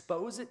 to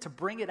expose it, to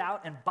bring it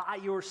out, and by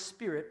your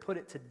Spirit put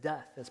it to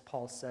death, as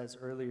Paul says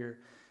earlier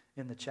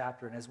in the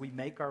chapter. And as we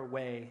make our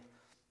way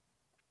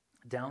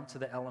down to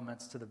the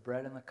elements, to the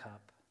bread and the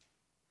cup,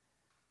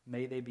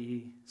 may they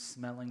be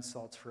smelling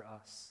salts for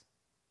us,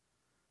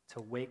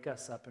 to wake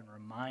us up and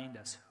remind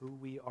us who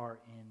we are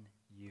in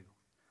you,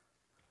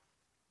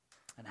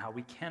 and how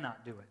we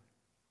cannot do it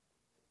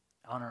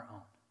on our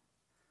own.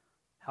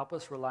 Help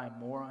us rely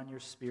more on your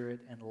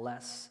Spirit and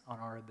less on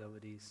our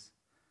abilities.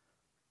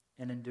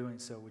 And in doing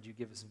so, would you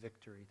give us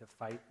victory to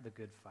fight the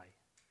good fight?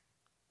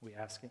 We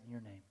ask it in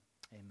your name.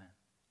 Amen.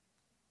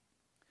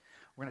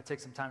 We're going to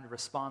take some time to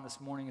respond this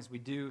morning as we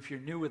do. If you're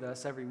new with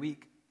us every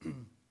week,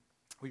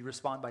 we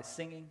respond by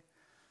singing.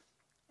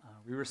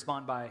 We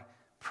respond by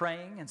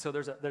praying, and so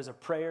there's a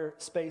prayer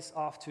space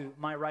off to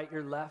my right,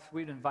 your left.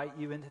 We'd invite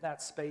you into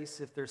that space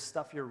if there's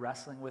stuff you're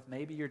wrestling with.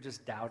 Maybe you're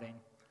just doubting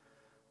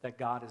that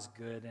God is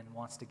good and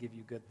wants to give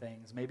you good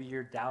things. Maybe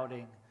you're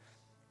doubting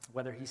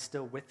whether he's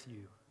still with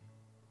you.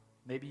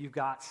 Maybe you've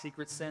got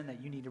secret sin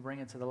that you need to bring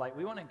into the light.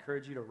 We want to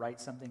encourage you to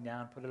write something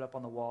down, put it up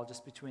on the wall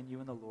just between you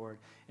and the Lord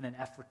in an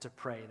effort to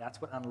pray.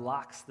 That's what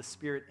unlocks the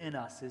Spirit in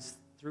us, is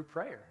through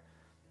prayer,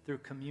 through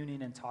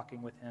communing and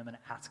talking with him and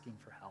asking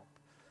for help.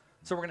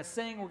 So we're going to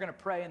sing, we're going to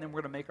pray, and then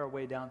we're going to make our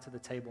way down to the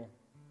table.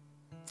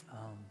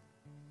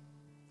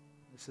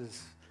 This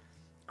is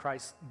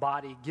Christ's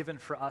body given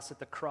for us at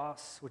the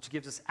cross, which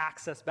gives us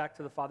access back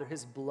to the Father.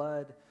 His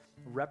blood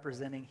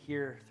representing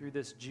here through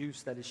this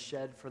juice that is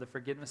shed for the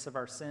forgiveness of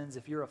our sins.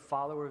 If you're a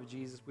follower of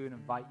Jesus, we would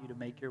invite you to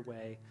make your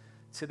way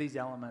to these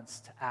elements,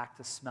 to act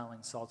as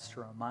smelling salts,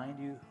 to remind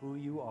you who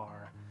you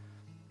are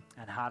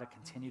and how to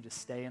continue to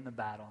stay in the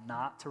battle,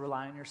 not to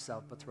rely on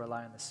yourself, but to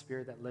rely on the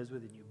Spirit that lives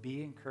within you.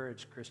 Be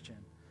encouraged, Christian.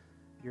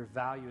 Your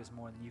value is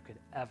more than you could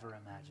ever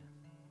imagine.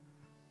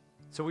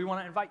 So we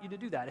want to invite you to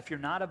do that. If you're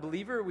not a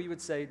believer, we would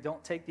say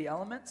don't take the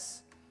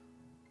elements.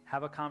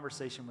 Have a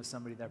conversation with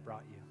somebody that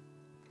brought you.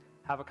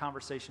 Have a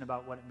conversation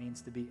about what it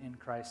means to be in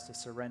Christ, to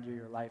surrender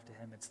your life to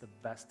him. It's the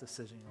best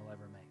decision you'll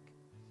ever make.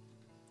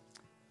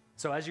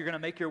 So as you're going to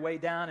make your way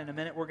down, in a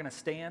minute we're going to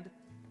stand.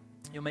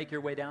 You'll make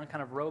your way down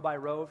kind of row by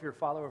row. If you're a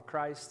follower of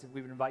Christ,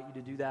 we would invite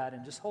you to do that.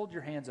 And just hold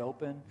your hands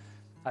open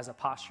as a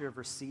posture of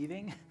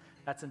receiving.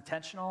 That's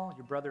intentional.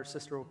 Your brother or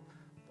sister will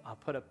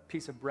put a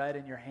piece of bread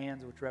in your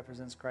hands, which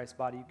represents Christ's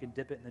body. You can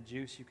dip it in the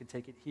juice. You can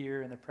take it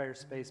here in the prayer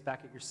space,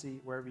 back at your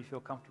seat, wherever you feel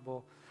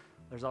comfortable.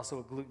 There's also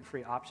a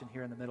gluten-free option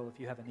here in the middle if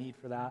you have a need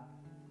for that.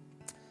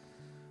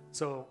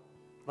 So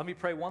Let me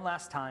pray one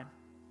last time,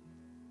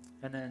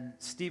 and then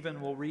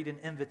Stephen will read an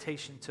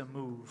invitation to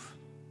move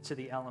to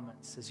the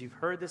elements. As you've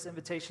heard this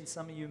invitation,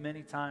 some of you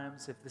many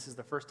times, if this is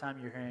the first time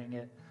you're hearing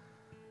it,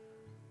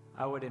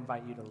 I would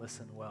invite you to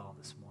listen well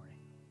this morning.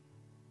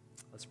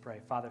 Let's pray.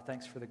 Father,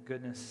 thanks for the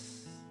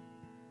goodness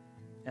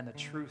and the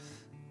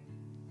truth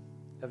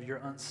of your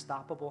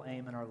unstoppable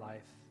aim in our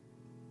life,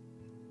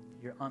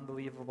 your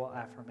unbelievable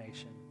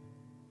affirmation,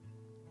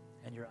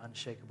 and your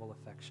unshakable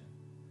affection.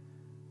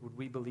 Would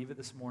we believe it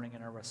this morning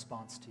in our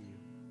response to you?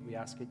 We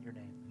ask it in your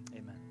name.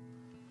 Amen.